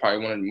think that was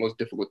probably one of the most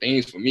difficult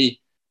things for me.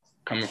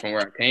 Coming from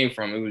where I came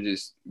from, it was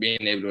just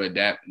being able to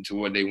adapt to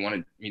what they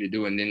wanted me to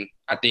do. And then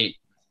I think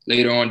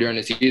later on during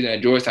the season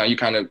at Georgetown,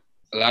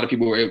 a lot of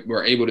people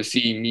were able to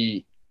see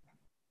me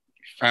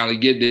finally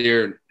get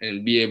there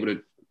and be able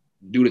to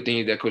do the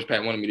things that Coach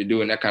Pat wanted me to do.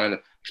 And that kind of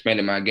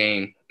expanded my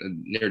game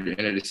near the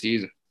end of the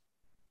season.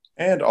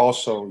 And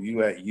also,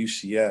 you at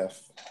UCF,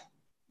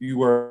 you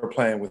were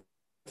playing with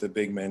a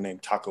big man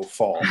named Taco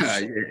Falls.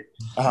 Yeah.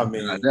 I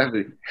mean,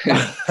 definitely.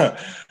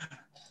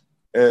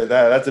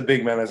 That's a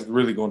big man that's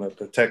really going to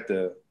protect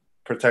the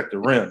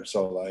rim.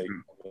 So like,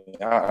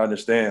 I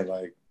understand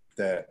like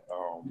that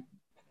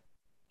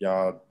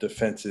y'all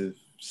defensive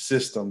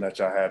system that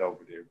y'all had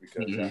over there,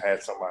 because I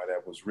had somebody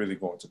that was really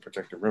going to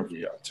protect the rim for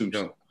y'all too.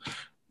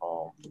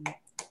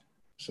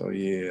 So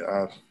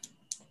yeah,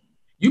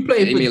 you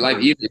played for life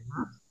easier.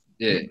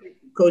 Yeah,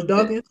 Coach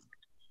Dawkins.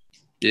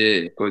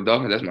 Yeah, Coach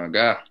Dawkins, that's my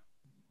guy.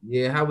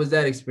 Yeah, how was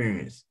that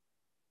experience?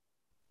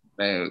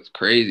 Man, it was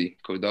crazy.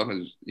 Coach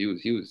Dawkins, he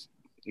was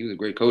a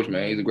great coach,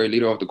 man. He's a great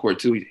leader off the court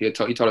too. He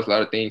taught us a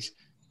lot of things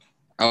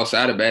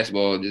outside of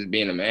basketball, just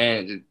being a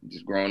man,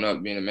 just growing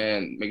up, being a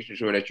man, making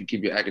sure that you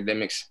keep your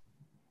academics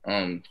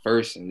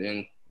first, and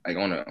then like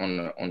on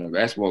the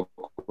basketball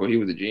court, he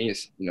was a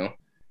genius.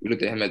 We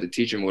looked at him as a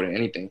teacher more than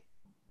anything.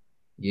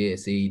 Yeah,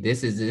 see,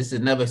 this is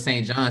another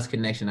St. John's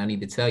connection I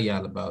need to tell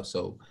y'all about.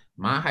 So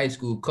my high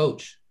school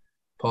coach,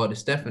 Paul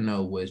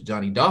DeStefano, was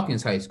Johnny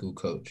Dawkins' high school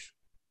coach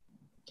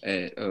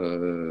at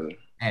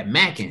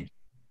Mackin.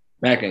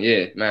 Mackin,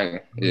 yeah.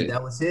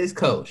 That was his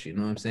coach, you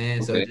know what I'm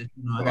saying? Okay. So just,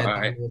 I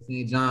got the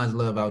St. John's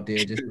love out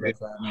there just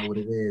so I know what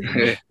it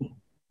is.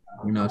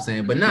 You know what I'm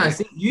saying? But nah,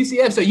 see,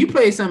 UCF, so you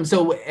played something.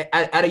 So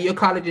out of your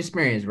college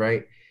experience,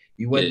 right?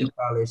 You went through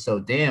college. So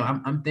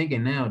damn, I'm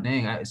thinking now,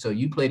 so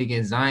you played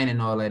against Zion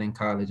and all that in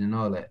college and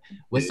all that.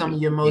 What's some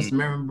of your most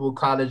memorable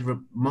college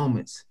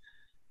moments?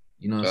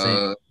 You know what I'm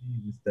saying?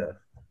 Stuff.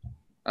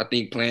 I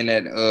think playing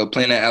at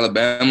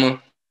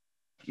Alabama.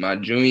 My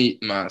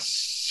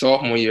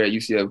sophomore year at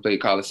UCF,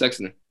 played college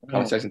Sexton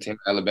team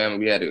at Alabama.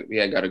 We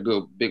had got a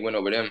good big win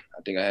over them.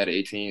 I think I had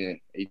 18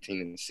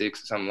 and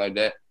 6 or something like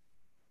that.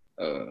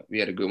 We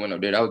had a good win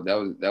up there. That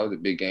was a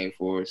big game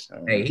for us.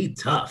 Hey, he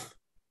tough.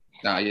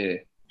 Nah, yeah,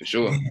 for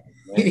sure.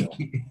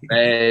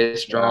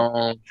 Fast,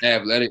 strong,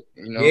 athletic.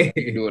 He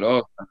can do it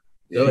all.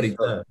 Yeah, he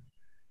tough.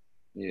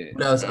 Yeah.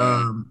 What else?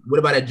 What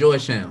about at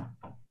Georgetown?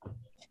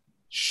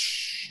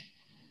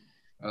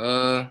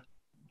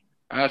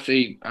 I'll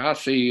say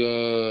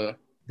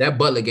that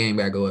Butler game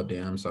gotta go up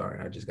there. I'm sorry,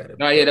 I just got it.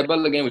 No, yeah, that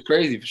Butler game was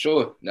crazy for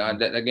sure. No,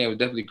 that game was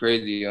definitely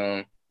crazy.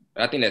 I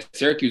think that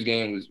Syracuse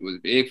game was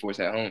big for us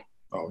at home.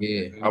 Oh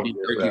yeah,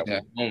 Syracuse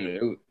at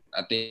home.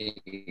 I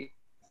think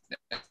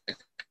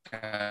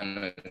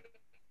that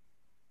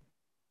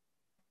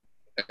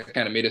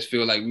kind of made us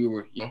feel like we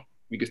were,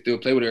 we could still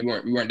play with it.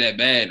 We weren't that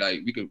bad.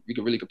 Like we could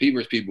really compete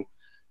versus people.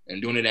 And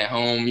doing it at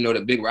home,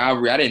 the big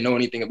rivalry. I didn't know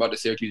anything about the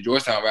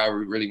Syracuse-Georgetown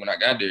rivalry really when I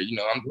got there. I'm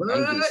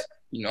just,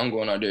 I'm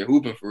going out there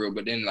hooping for real.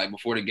 But then, like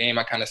before the game,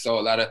 I kind of saw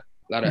a lot of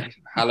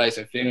highlights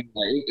and film.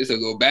 Like it's a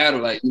little battle.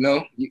 Like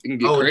you can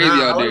get crazy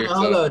out there.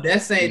 Hold on.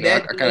 That's saying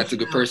that I kind of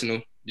took it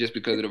personal just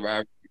because of the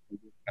rivalry.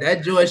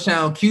 That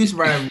Georgetown Cuse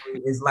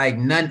rivalry is like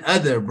none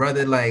other,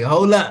 brother. Like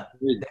hold up,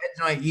 that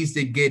joint used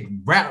to get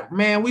rap.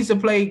 Man, we used to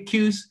play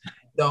Cuse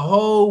the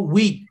whole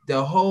week,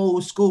 the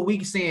whole school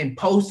week, seeing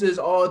posters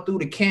all through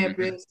the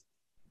campus,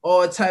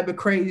 all type of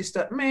crazy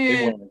stuff.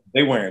 Man,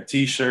 they wearing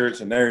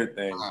t-shirts and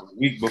everything the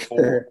week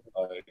before.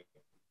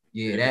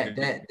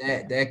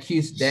 That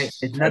Cuse,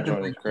 it's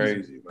nothing like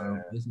crazy, Cuse,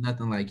 man. It's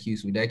nothing like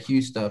Cuse. That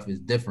Cuse stuff is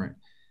different.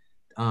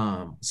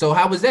 So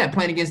how was that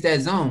playing against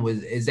that zone?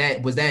 Was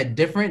that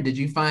different? Did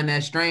you find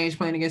that strange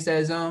playing against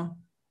that zone?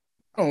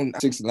 On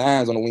 6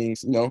 lines on the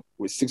wings,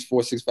 with 6'4",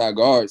 6'5"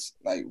 guards.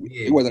 Like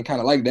it wasn't kind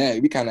of like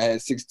that. We kind of had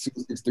 6'2",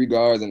 6'3"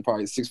 guards and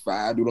probably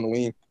 6'5" dude on the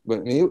wing. But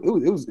I mean,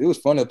 it was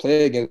fun to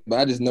play against. But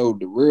I just know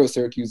the real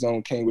Syracuse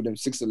zone came with them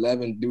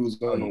 6'11" dudes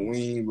on the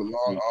wing with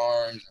long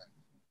arms.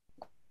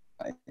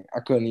 I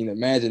couldn't even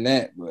imagine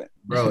that. But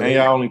bro, and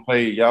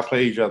y'all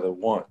played each other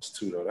once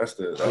too, though. That's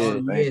the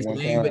thing.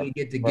 We ain't really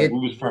get we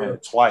was playing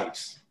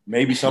twice,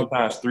 maybe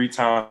sometimes 3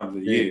 times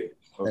a year.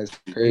 That's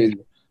crazy.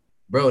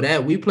 Bro,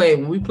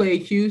 when we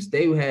played Cuse,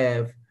 they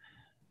have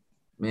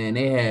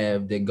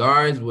the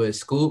guards was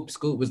Scoop.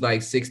 Scoop was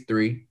like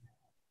 6'3".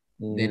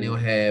 Then they'll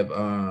have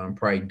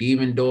probably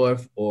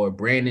Devendorf or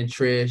Brandon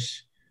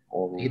Trish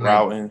or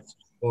Routens.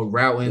 or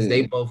Routins.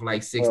 They both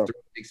like 6'3",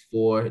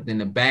 6'4". Then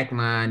the back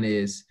line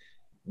is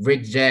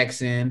Rick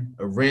Jackson,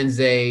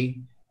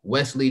 Arenze,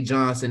 Wesley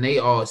Johnson. They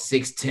all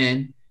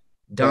 6'10".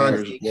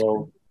 Dante,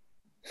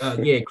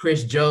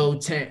 Chris Joe.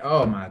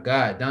 Oh my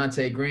God,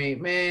 Dante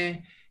Green,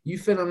 man. You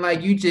feeling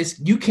like you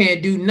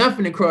can't do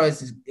nothing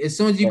across. As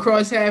soon as you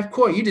cross half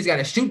court, you just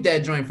gotta shoot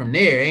that joint from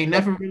there. Ain't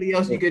nothing really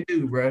else you could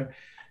do, bro.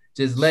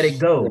 Just let it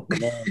go.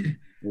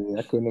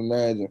 I couldn't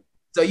imagine.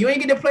 So you ain't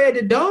get to play at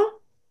the Dome?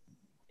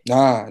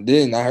 Nah, I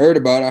didn't. I heard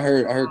about it. I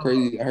heard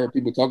crazy. I heard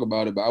people talk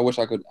about it, but I wish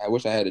I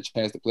had a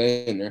chance to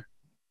play in there.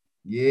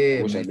 Yeah,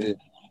 I wish I did.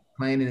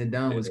 Playing in the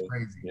Dome was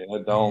crazy. Yeah,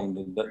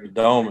 the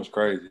Dome is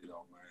crazy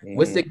though, man.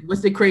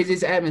 What's the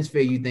craziest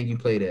atmosphere you think you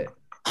played at?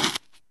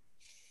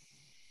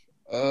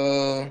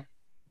 I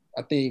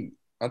think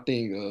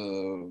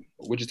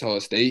Wichita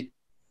State.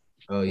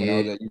 Oh yeah. When I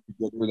was at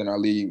UCF in our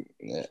league,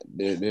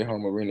 their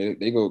home arena,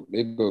 they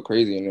go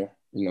crazy in there.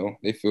 You know,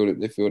 they fill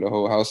the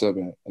whole house up,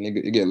 and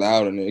it get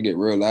loud in there. It get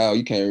real loud.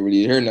 You can't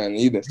really hear nothing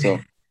either. So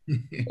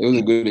it was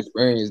a good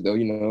experience, though.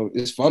 You know,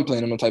 it's fun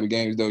playing them type of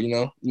games, though.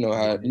 You know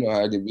how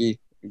it can be.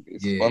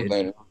 It's fun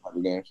playing them type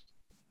of games.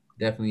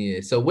 Definitely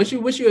is. So what's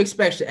your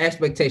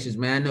expectations,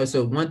 man? I know.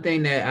 So one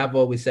thing that I've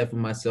always said for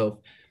myself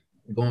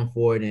going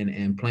forward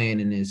and playing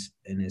in this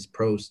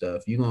pro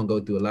stuff, you're gonna go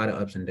through a lot of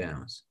ups and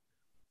downs.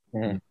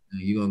 Mm-hmm.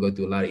 You're gonna go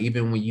through a lot of,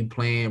 even when you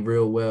playing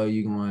real well,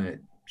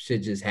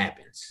 shit just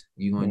happens.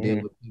 You're gonna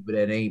deal with people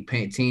that ain't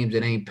paying, teams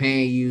that ain't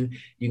paying you.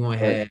 You're gonna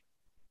have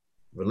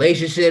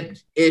relationship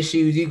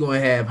issues. You're gonna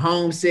have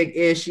homesick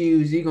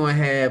issues. You're gonna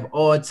have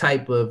all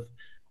type of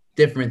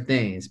different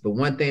things. But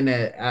one thing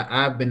that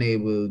I've been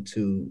able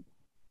to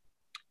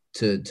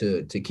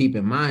keep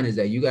in mind is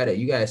that you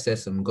gotta set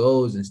some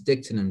goals and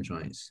stick to them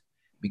joints,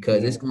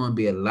 because it's gonna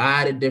be a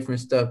lot of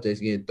different stuff that's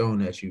getting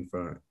thrown at you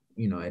from,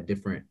 at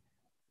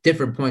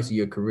different points of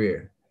your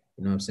career.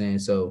 You know what I'm saying?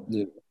 So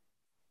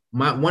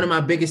one of my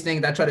biggest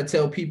things I try to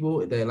tell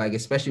people that, like,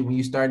 especially when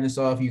you're starting this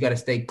off, you got to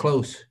stay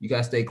close. You got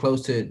to stay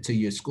close to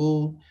your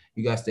school.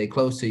 You got to stay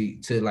close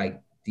to like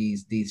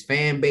these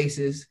fan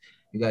bases.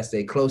 You got to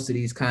stay close to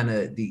these kind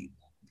of the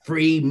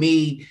free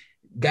me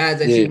guys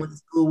that you went to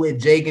school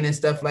with, Jagan and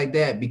stuff like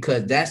that,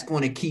 because that's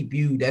going to keep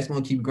you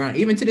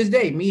grounded. Even to this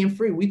day, me and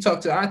Free, we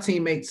talk to our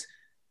teammates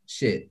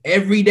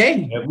every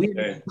day.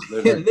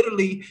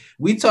 Literally,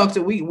 we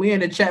in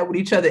the chat with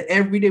each other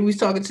every day. We was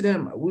talking to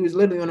them. We was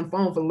literally on the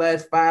phone for the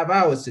last 5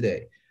 hours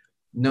today.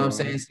 You know what I'm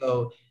saying?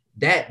 So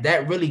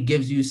that really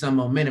gives you some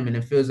momentum, and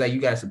it feels like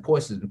you got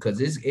support system, because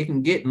it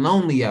can get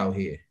lonely out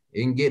here.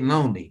 It can get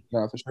lonely.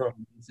 No, for sure. You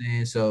know what I'm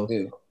saying? So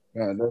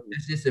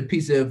that's just a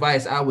piece of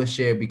advice I would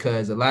share,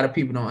 because a lot of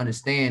people don't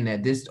understand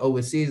that this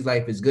overseas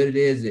life, as good it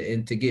is,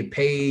 and to get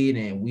paid,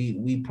 and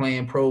we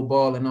playing pro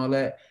ball and all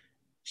that,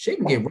 shit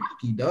can get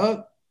rocky,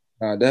 dog.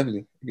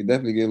 Definitely. It can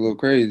definitely get a little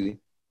crazy.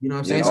 You know what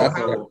I'm saying?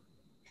 So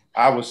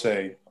I would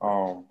say,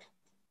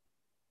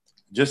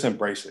 just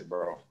embrace it,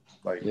 bro.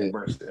 Like,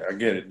 embrace it. I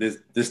get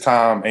it. This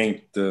time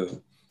ain't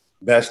the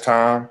best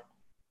time,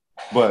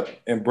 but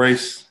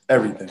embrace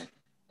everything.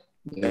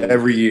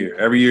 Every year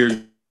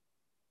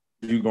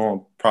you're going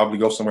to probably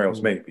go somewhere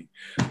else, maybe.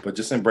 But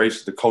just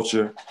embrace the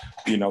culture,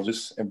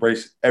 just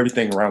embrace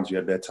everything around you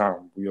at that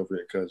time. We over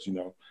there, because,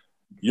 you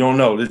don't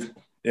know.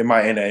 It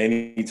might end at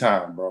any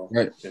time, bro.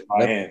 Right. It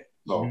might end.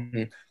 So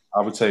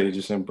I would tell you,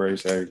 just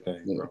embrace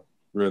everything, bro.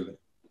 Really.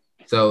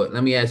 So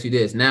let me ask you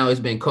this. Now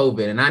it's been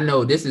COVID, and I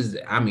know this is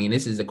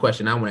a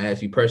question I want to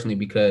ask you personally,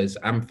 because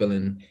I'm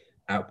feeling,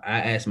 I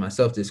asked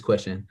myself this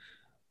question.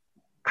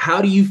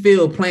 How do you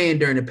feel playing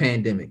during the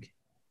pandemic?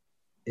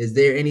 Is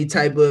there any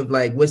type of,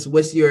 like,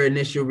 what's your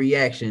initial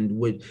reaction?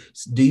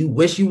 Do you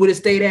wish you would have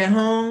stayed at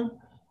home?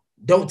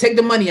 Don't take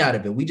the money out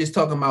of it. We just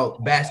talking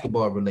about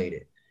basketball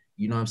related.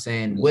 You know what I'm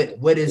saying?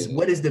 What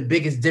is the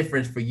biggest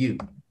difference for you?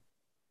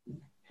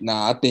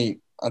 Nah, I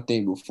think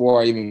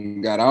before I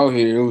even got out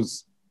here, it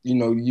was,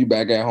 you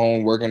back at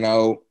home working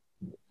out,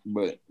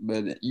 but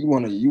you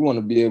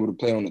wanna be able to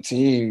play on the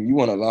team. You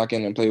wanna lock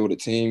in and play with a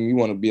team. You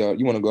wanna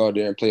go out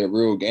there and play a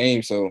real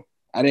game. So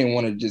I didn't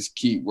want to just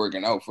keep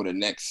working out for the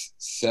next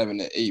 7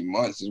 to 8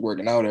 months, just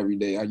working out every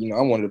day. I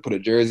wanted to put a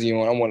jersey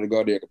on. I wanted to go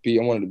out there and compete.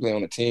 I wanted to play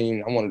on the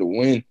team. I wanted to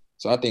win.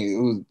 So I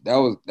think that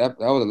was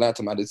a lot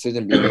to my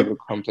decision, being able to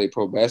come play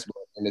pro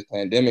basketball in this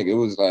pandemic. It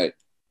was like,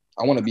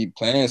 I want to be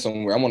playing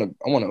somewhere. I want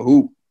to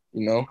hoop. I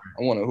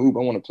want to hoop. I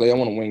want to play. I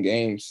want to win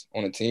games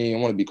on a team. I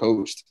want to be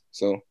coached.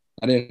 So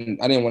I didn't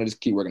want to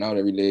just keep working out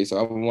every day. So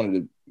I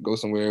wanted to go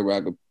somewhere where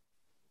I could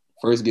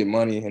first get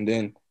money and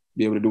then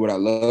be able to do what I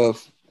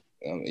love,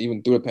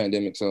 even through the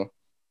pandemic. So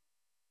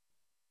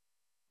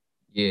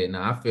yeah,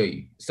 no, I feel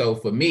you. So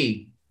for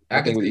me,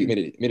 I think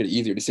it made it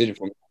easier decision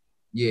for me.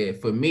 Yeah,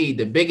 for me,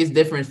 the biggest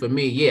difference for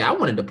me, I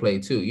wanted to play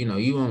too. You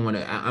don't want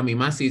to. I mean,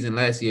 my season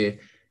last year,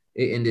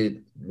 it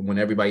ended when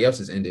everybody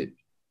else's ended.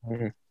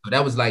 Mm-hmm. So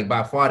that was like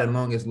by far the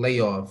longest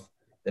layoff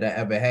that I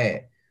ever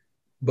had.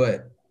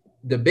 But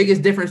the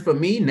biggest difference for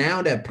me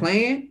now that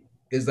playing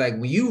is, like,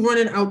 when you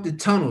running out the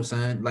tunnel,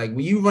 son. Like,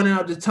 when you running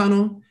out the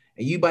tunnel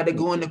and you about to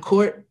go in the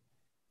court,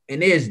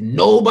 and there's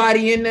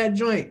nobody in that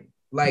joint.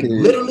 Like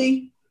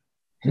literally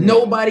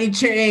nobody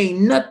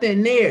ain't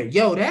nothing there.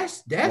 Yo,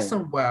 that's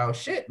some wild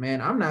shit,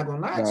 man. I'm not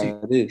gonna lie to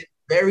you. It's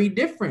very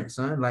different,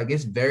 son. Like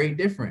it's very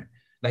different.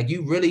 Like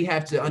you really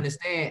have to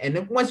understand. And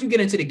then once you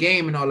get into the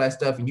game and all that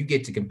stuff and you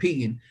get to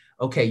competing,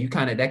 okay,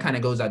 that kind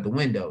of goes out the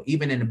window.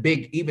 Even in the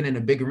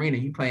big arena,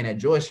 you playing at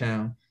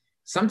Georgetown.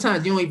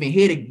 Sometimes you don't even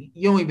hear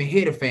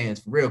the fans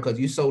for real because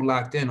you're so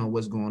locked in on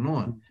what's going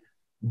on.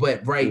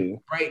 But right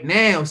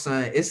now,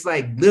 son, it's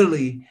like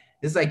literally,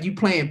 it's like you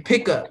playing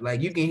pickup.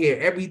 Like you can hear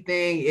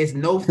everything. It's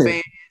no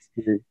fans.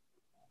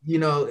 You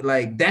know,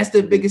 like that's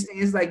the biggest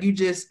thing. It's like you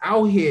just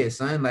out here,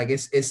 son. Like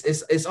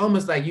it's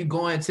almost like you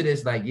go into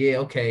this like, yeah,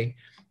 okay,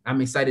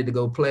 I'm excited to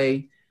go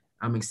play.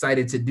 I'm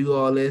excited to do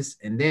all this.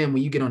 And then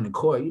when you get on the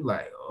court, you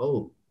like,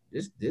 oh,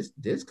 this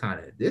kind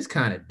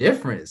of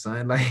different,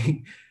 son.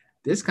 Like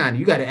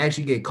you got to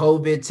actually get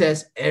COVID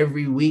tests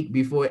every week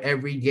before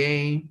every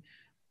game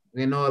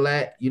and all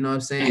that. You know what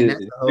I'm saying? That's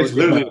the whole it's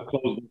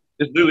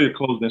literally a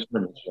closed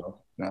scrimmage, yo.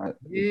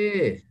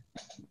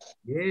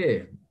 Yeah.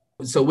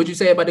 So what'd you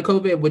say about the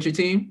COVID with your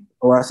team?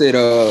 Oh, I said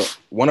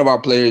one of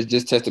our players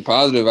just tested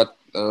positive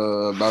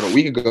about a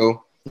week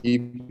ago.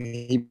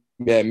 He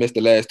had missed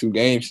the last 2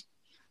 games.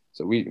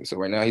 So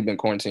right now he's been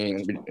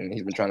quarantined and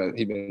he's been trying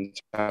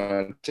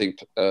to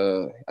take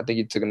I think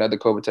he took another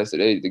COVID test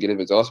today to get his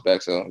results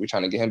back. So we're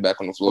trying to get him back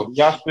on the floor.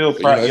 Y'all still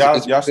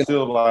y'all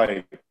still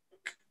like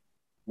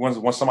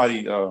once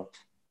somebody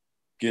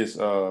gets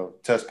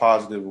test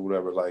positive or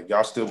whatever, like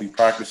y'all still be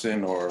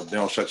practicing or they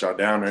don't shut y'all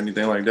down or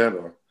anything like that?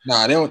 Or?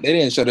 Nah, they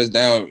didn't shut us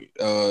down.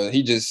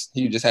 He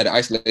just had to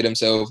isolate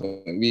himself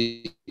and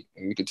we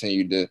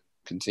continued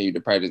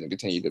to practice and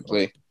continue to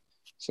play.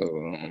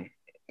 So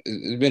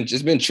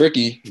it's been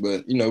tricky,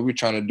 but you know we're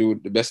trying to do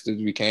the best as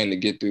we can to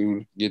get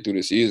through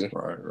the season.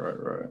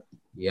 Right.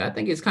 Yeah, I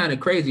think it's kind of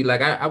crazy.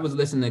 Like I was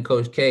listening to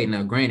Coach K.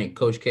 Now, granted,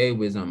 Coach K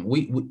was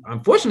we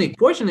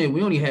fortunately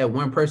we only had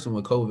one person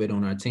with COVID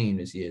on our team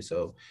this year.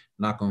 So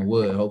knock on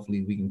wood,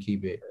 hopefully we can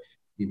keep it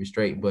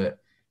straight. But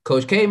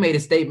Coach K made a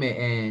statement,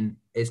 and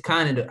it's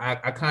kind of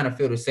I kind of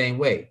feel the same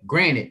way.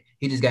 Granted,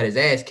 he just got his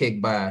ass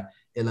kicked by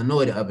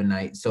Illinois the other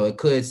night, so it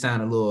could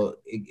sound a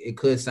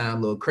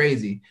little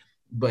crazy.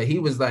 But he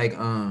was like,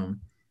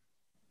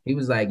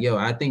 yo,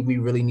 I think we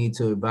really need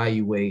to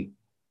evaluate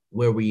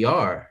where we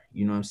are,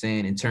 you know what I'm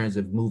saying, in terms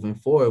of moving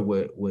forward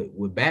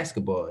with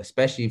basketball,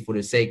 especially for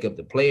the sake of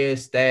the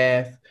players,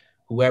 staff,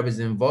 whoever's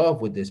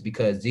involved with this,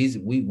 because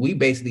we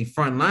basically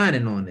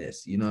frontlining on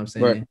this, you know what I'm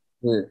saying? Right.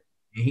 Yeah.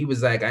 And he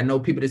was like, I know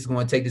people just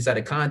going to take this out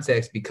of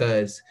context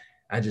because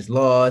I just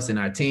lost and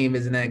our team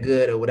isn't that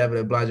good or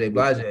whatever, blase.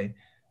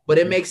 But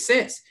it makes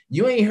sense.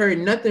 You ain't heard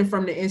nothing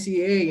from the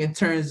NCAA in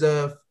terms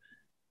of,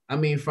 I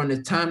mean, from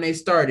the time they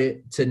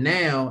started to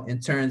now in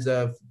terms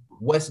of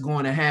what's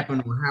going to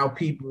happen or how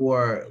people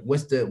are,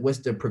 what's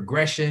the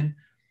progression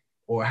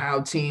or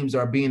how teams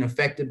are being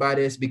affected by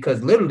this.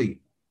 Because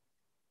literally,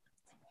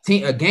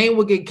 a game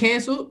will get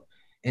canceled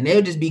and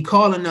they'll just be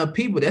calling up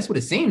people. That's what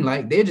it seemed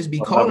like. They'll just be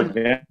calling.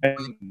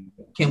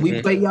 Can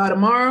we play y'all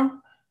tomorrow?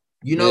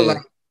 You know, like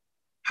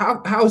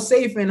how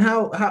safe and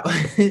how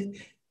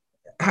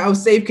how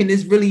safe can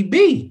this really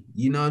be?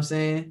 You know what I'm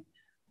saying?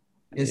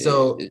 And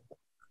so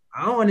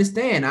I don't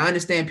understand. I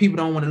understand people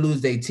don't want to lose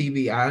their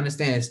TV. I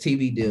understand it's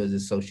TV deals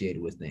associated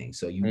with things.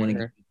 So you want to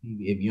get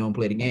TV. If you don't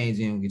play the games,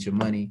 you don't get your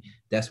money.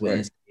 That's what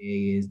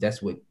NCAA is.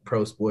 That's what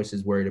pro sports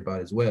is worried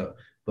about as well.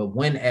 But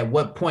at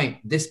what point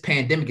this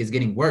pandemic is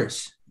getting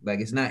worse?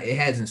 Like it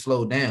hasn't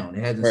slowed down.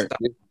 It hasn't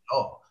stopped at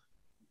all.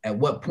 At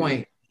what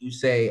point you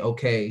say,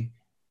 okay,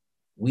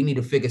 we need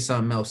to figure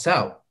something else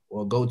out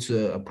or go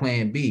to a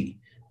plan B?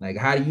 Like,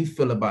 how do you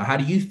feel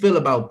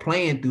about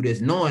playing through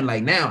this, knowing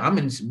like now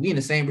we in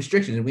the same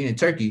restrictions and we in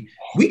Turkey,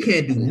 we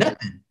can't do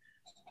nothing.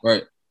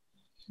 Right.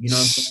 You know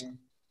what I'm saying?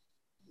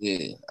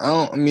 Yeah.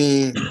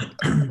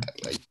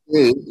 Like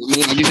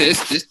you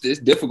said, it's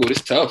difficult.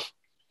 It's tough.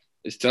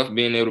 It's tough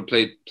being able to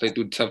play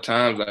through tough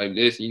times like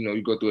this. You know,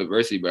 you go through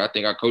adversity, but I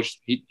think our coach,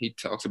 he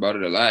talks about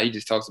it a lot. He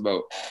just talks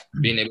about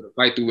being able to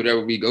fight through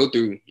whatever we go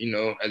through. You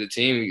know, as a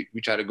team, we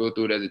try to go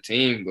through it as a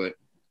team, but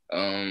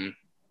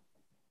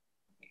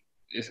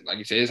it's like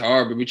you said, it's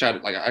hard, but we try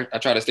to I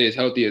try to stay as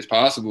healthy as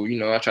possible. You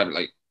know, I try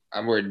to I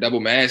wear double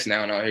masks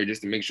now and out here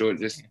just to make sure,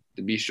 just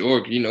to be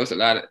sure. You know, it's a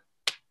lot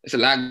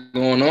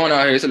going on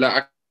out here. It's a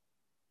lot.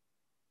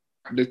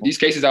 These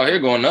cases out here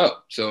going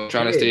up, so I'm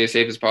trying to stay as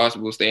safe as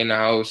possible, stay in the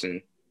house,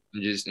 and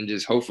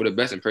just hope for the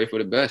best and pray for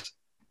the best.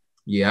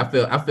 Yeah,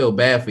 I feel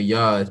bad for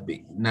y'all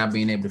not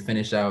being able to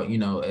finish out. You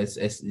know,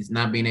 it's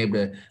not being able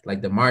to,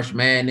 like, the March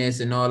Madness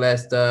and all that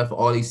stuff.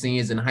 All these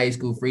seniors in high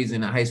school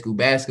freezing in high school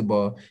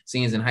basketball.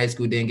 Seniors in high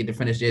school didn't get to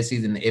finish their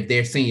season. If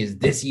they're seniors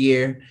this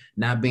year,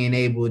 not being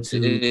able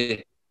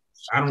to,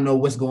 I don't know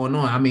what's going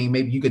on. I mean,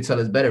 maybe you could tell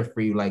us better, for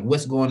you. Like,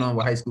 what's going on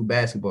with high school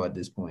basketball at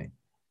this point?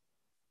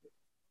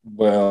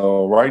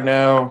 Well, right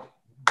now,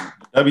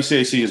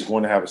 WCAC is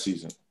going to have a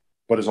season,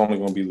 but it's only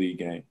going to be league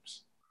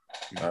games.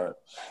 All right.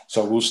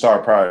 So we'll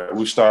start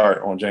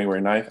on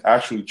January 9th.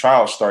 Actually,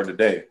 trials start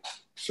today.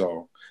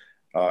 So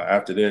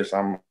after this,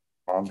 I'm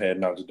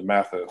heading out to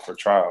DeMatha for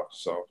trial.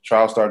 So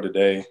trial start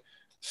today.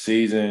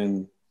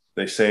 Season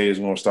they say is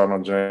going to start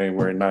on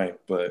January 9th,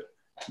 but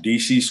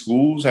DC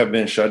schools have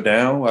been shut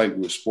down like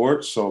with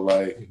sports. So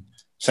like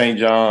St.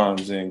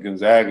 John's and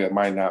Gonzaga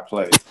might not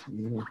play.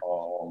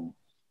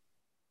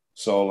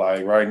 So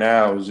like right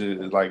now it's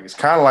just like it's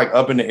kind of like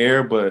up in the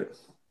air, but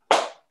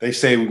they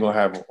say we're gonna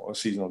have a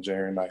season on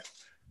January 9th.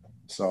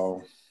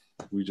 So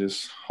we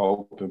just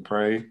hope and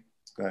pray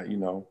that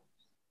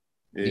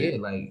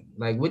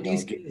like with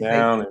these get kids,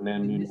 down and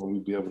then we'll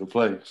be able to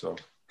play. So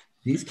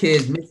these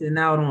kids missing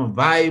out on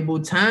valuable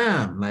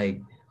time,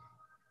 like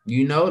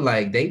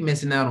they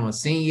missing out on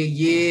senior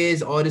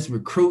years, all this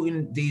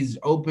recruiting, these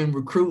open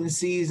recruiting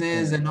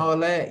seasons and all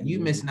that. You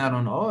missing out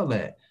on all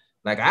that.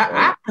 Like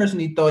I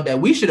personally thought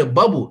that we should have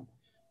bubbled.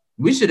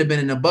 We should have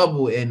been in a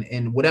bubble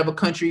in whatever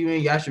country you're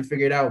in. Y'all should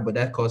figure it out, but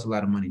that costs a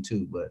lot of money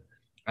too. But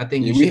I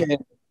think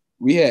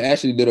we had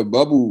actually did a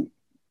bubble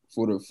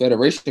for the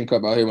Federation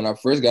Cup out here when I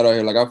first got out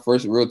here. Like our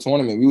first real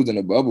tournament, we was in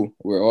a bubble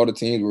where all the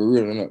teams were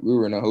we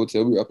were in a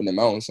hotel. We were up in the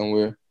mountains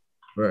somewhere.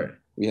 Right.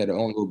 We had our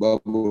own little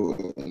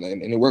bubble, and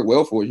it worked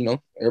well for us.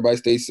 Everybody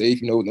stayed safe.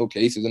 No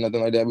cases or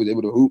nothing like that. We was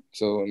able to hoop.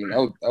 So I mean,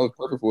 that was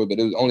perfect for it. But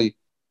it only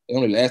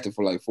lasted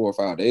for like 4 or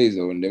 5 days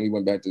though, and then we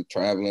went back to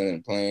traveling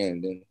and playing,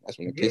 and then that's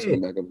when the case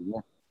went back up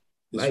again.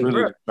 It's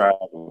really the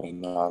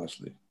traveling,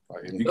 honestly.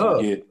 Like if you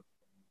can get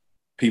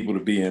people to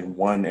be in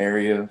one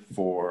area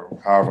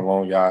for however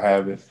long y'all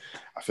have it,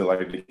 I feel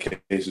like the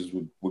cases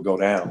would go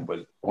down.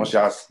 But once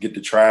y'all get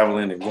to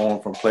traveling and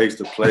going from place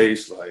to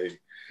place, like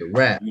the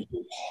wrap.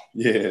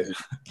 Yeah.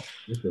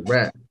 It's the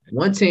wrap.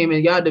 One team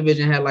in y'all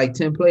division had like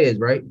 10 players,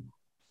 right?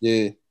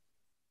 Yeah.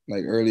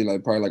 Like early,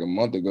 like probably like a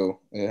month ago.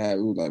 It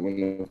was like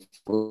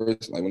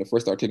when it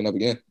first started kicking up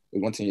again.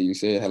 There's one team you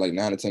said had like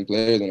 9 or 10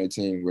 players on their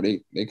team where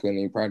they couldn't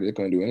even practice, they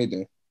couldn't do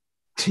anything.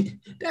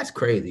 That's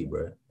crazy,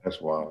 bro.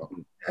 That's wild.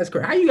 That's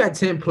crazy. How you got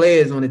 10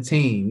 players on the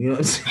team? You know what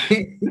I'm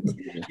saying?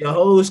 Your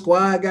whole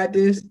squad got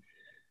this.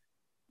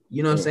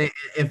 You know what I'm saying?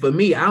 And for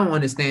me, I don't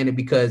understand it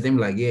because they're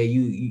like, yeah,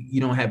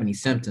 you don't have any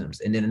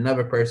symptoms. And then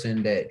another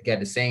person that got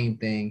the same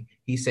thing,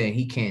 he's saying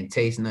he can't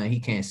taste nothing, he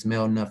can't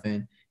smell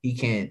nothing,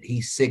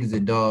 he's sick as a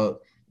dog.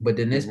 But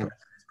then this person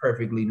is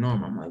perfectly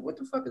normal. I'm like, what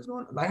the fuck is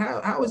going on? Like,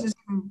 how is this?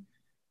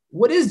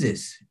 What is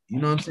this? You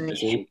know what I'm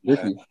saying?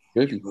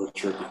 Tricky.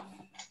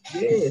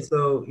 Yeah,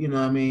 so you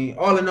know what I mean.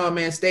 All in all,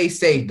 man, stay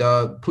safe,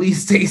 dog.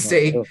 Please stay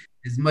safe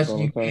as much as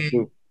you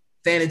can.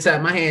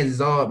 Sanitize. My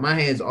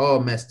hands all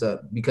messed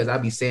up because I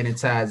be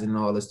sanitizing and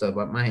all this stuff.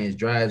 My hands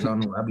dry as I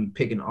don't know. I be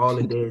picking all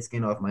the dead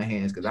skin off my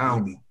hands because I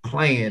don't be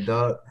playing,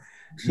 dog.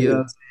 You know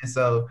what I'm saying?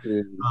 So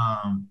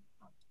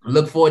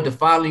look forward to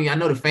following you. I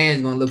know the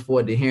fans gonna look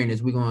forward to hearing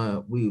this. We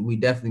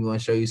definitely gonna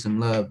show you some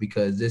love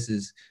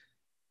because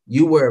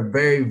you were a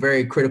very,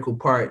 very critical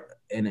part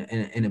in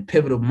a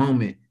pivotal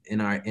moment in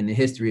the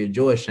history of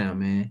Georgetown,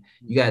 man.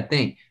 You gotta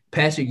think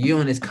Patrick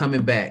Ewing is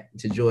coming back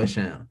to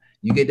Georgetown.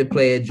 You get to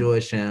play at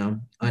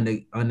Georgetown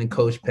under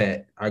Coach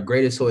Pat, our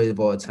greatest Hoya of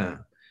all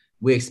time.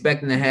 We're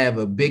expecting to have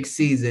a big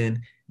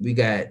season. We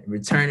got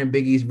returning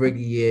Big East rookie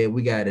year.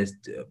 We got a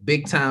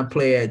big-time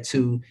player at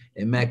 2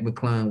 and Mac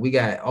McClung. We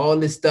got all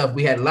this stuff.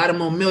 We had a lot of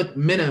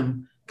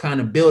momentum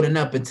kind of building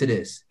up into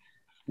this.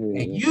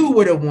 And you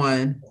were the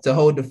one to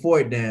hold the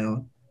fort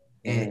down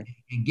and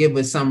give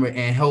us some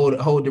and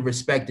hold the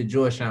respect to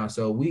Georgetown.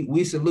 So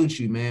we salute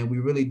you, man. We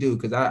really do,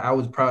 because I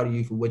was proud of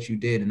you for what you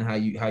did and how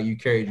you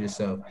carried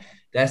yourself.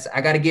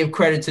 I got to give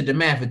credit to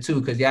DeMatha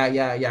too, because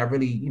y'all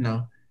really,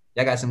 y'all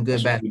got some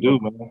good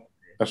basketball.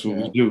 That's what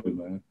we do,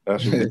 man.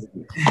 That's what we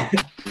do.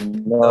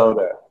 You know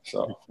that.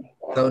 So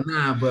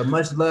but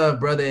much love,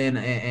 brother,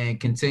 and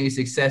continued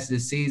success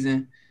this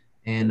season.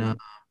 And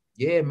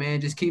yeah, man,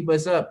 just keep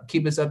us up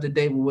to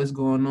date with what's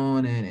going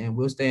on, and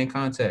we'll stay in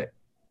contact.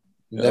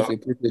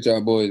 Definitely appreciate y'all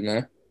boys,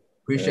 man.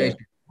 Appreciate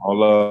you. All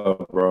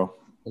love, bro.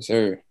 Yes,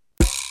 sir.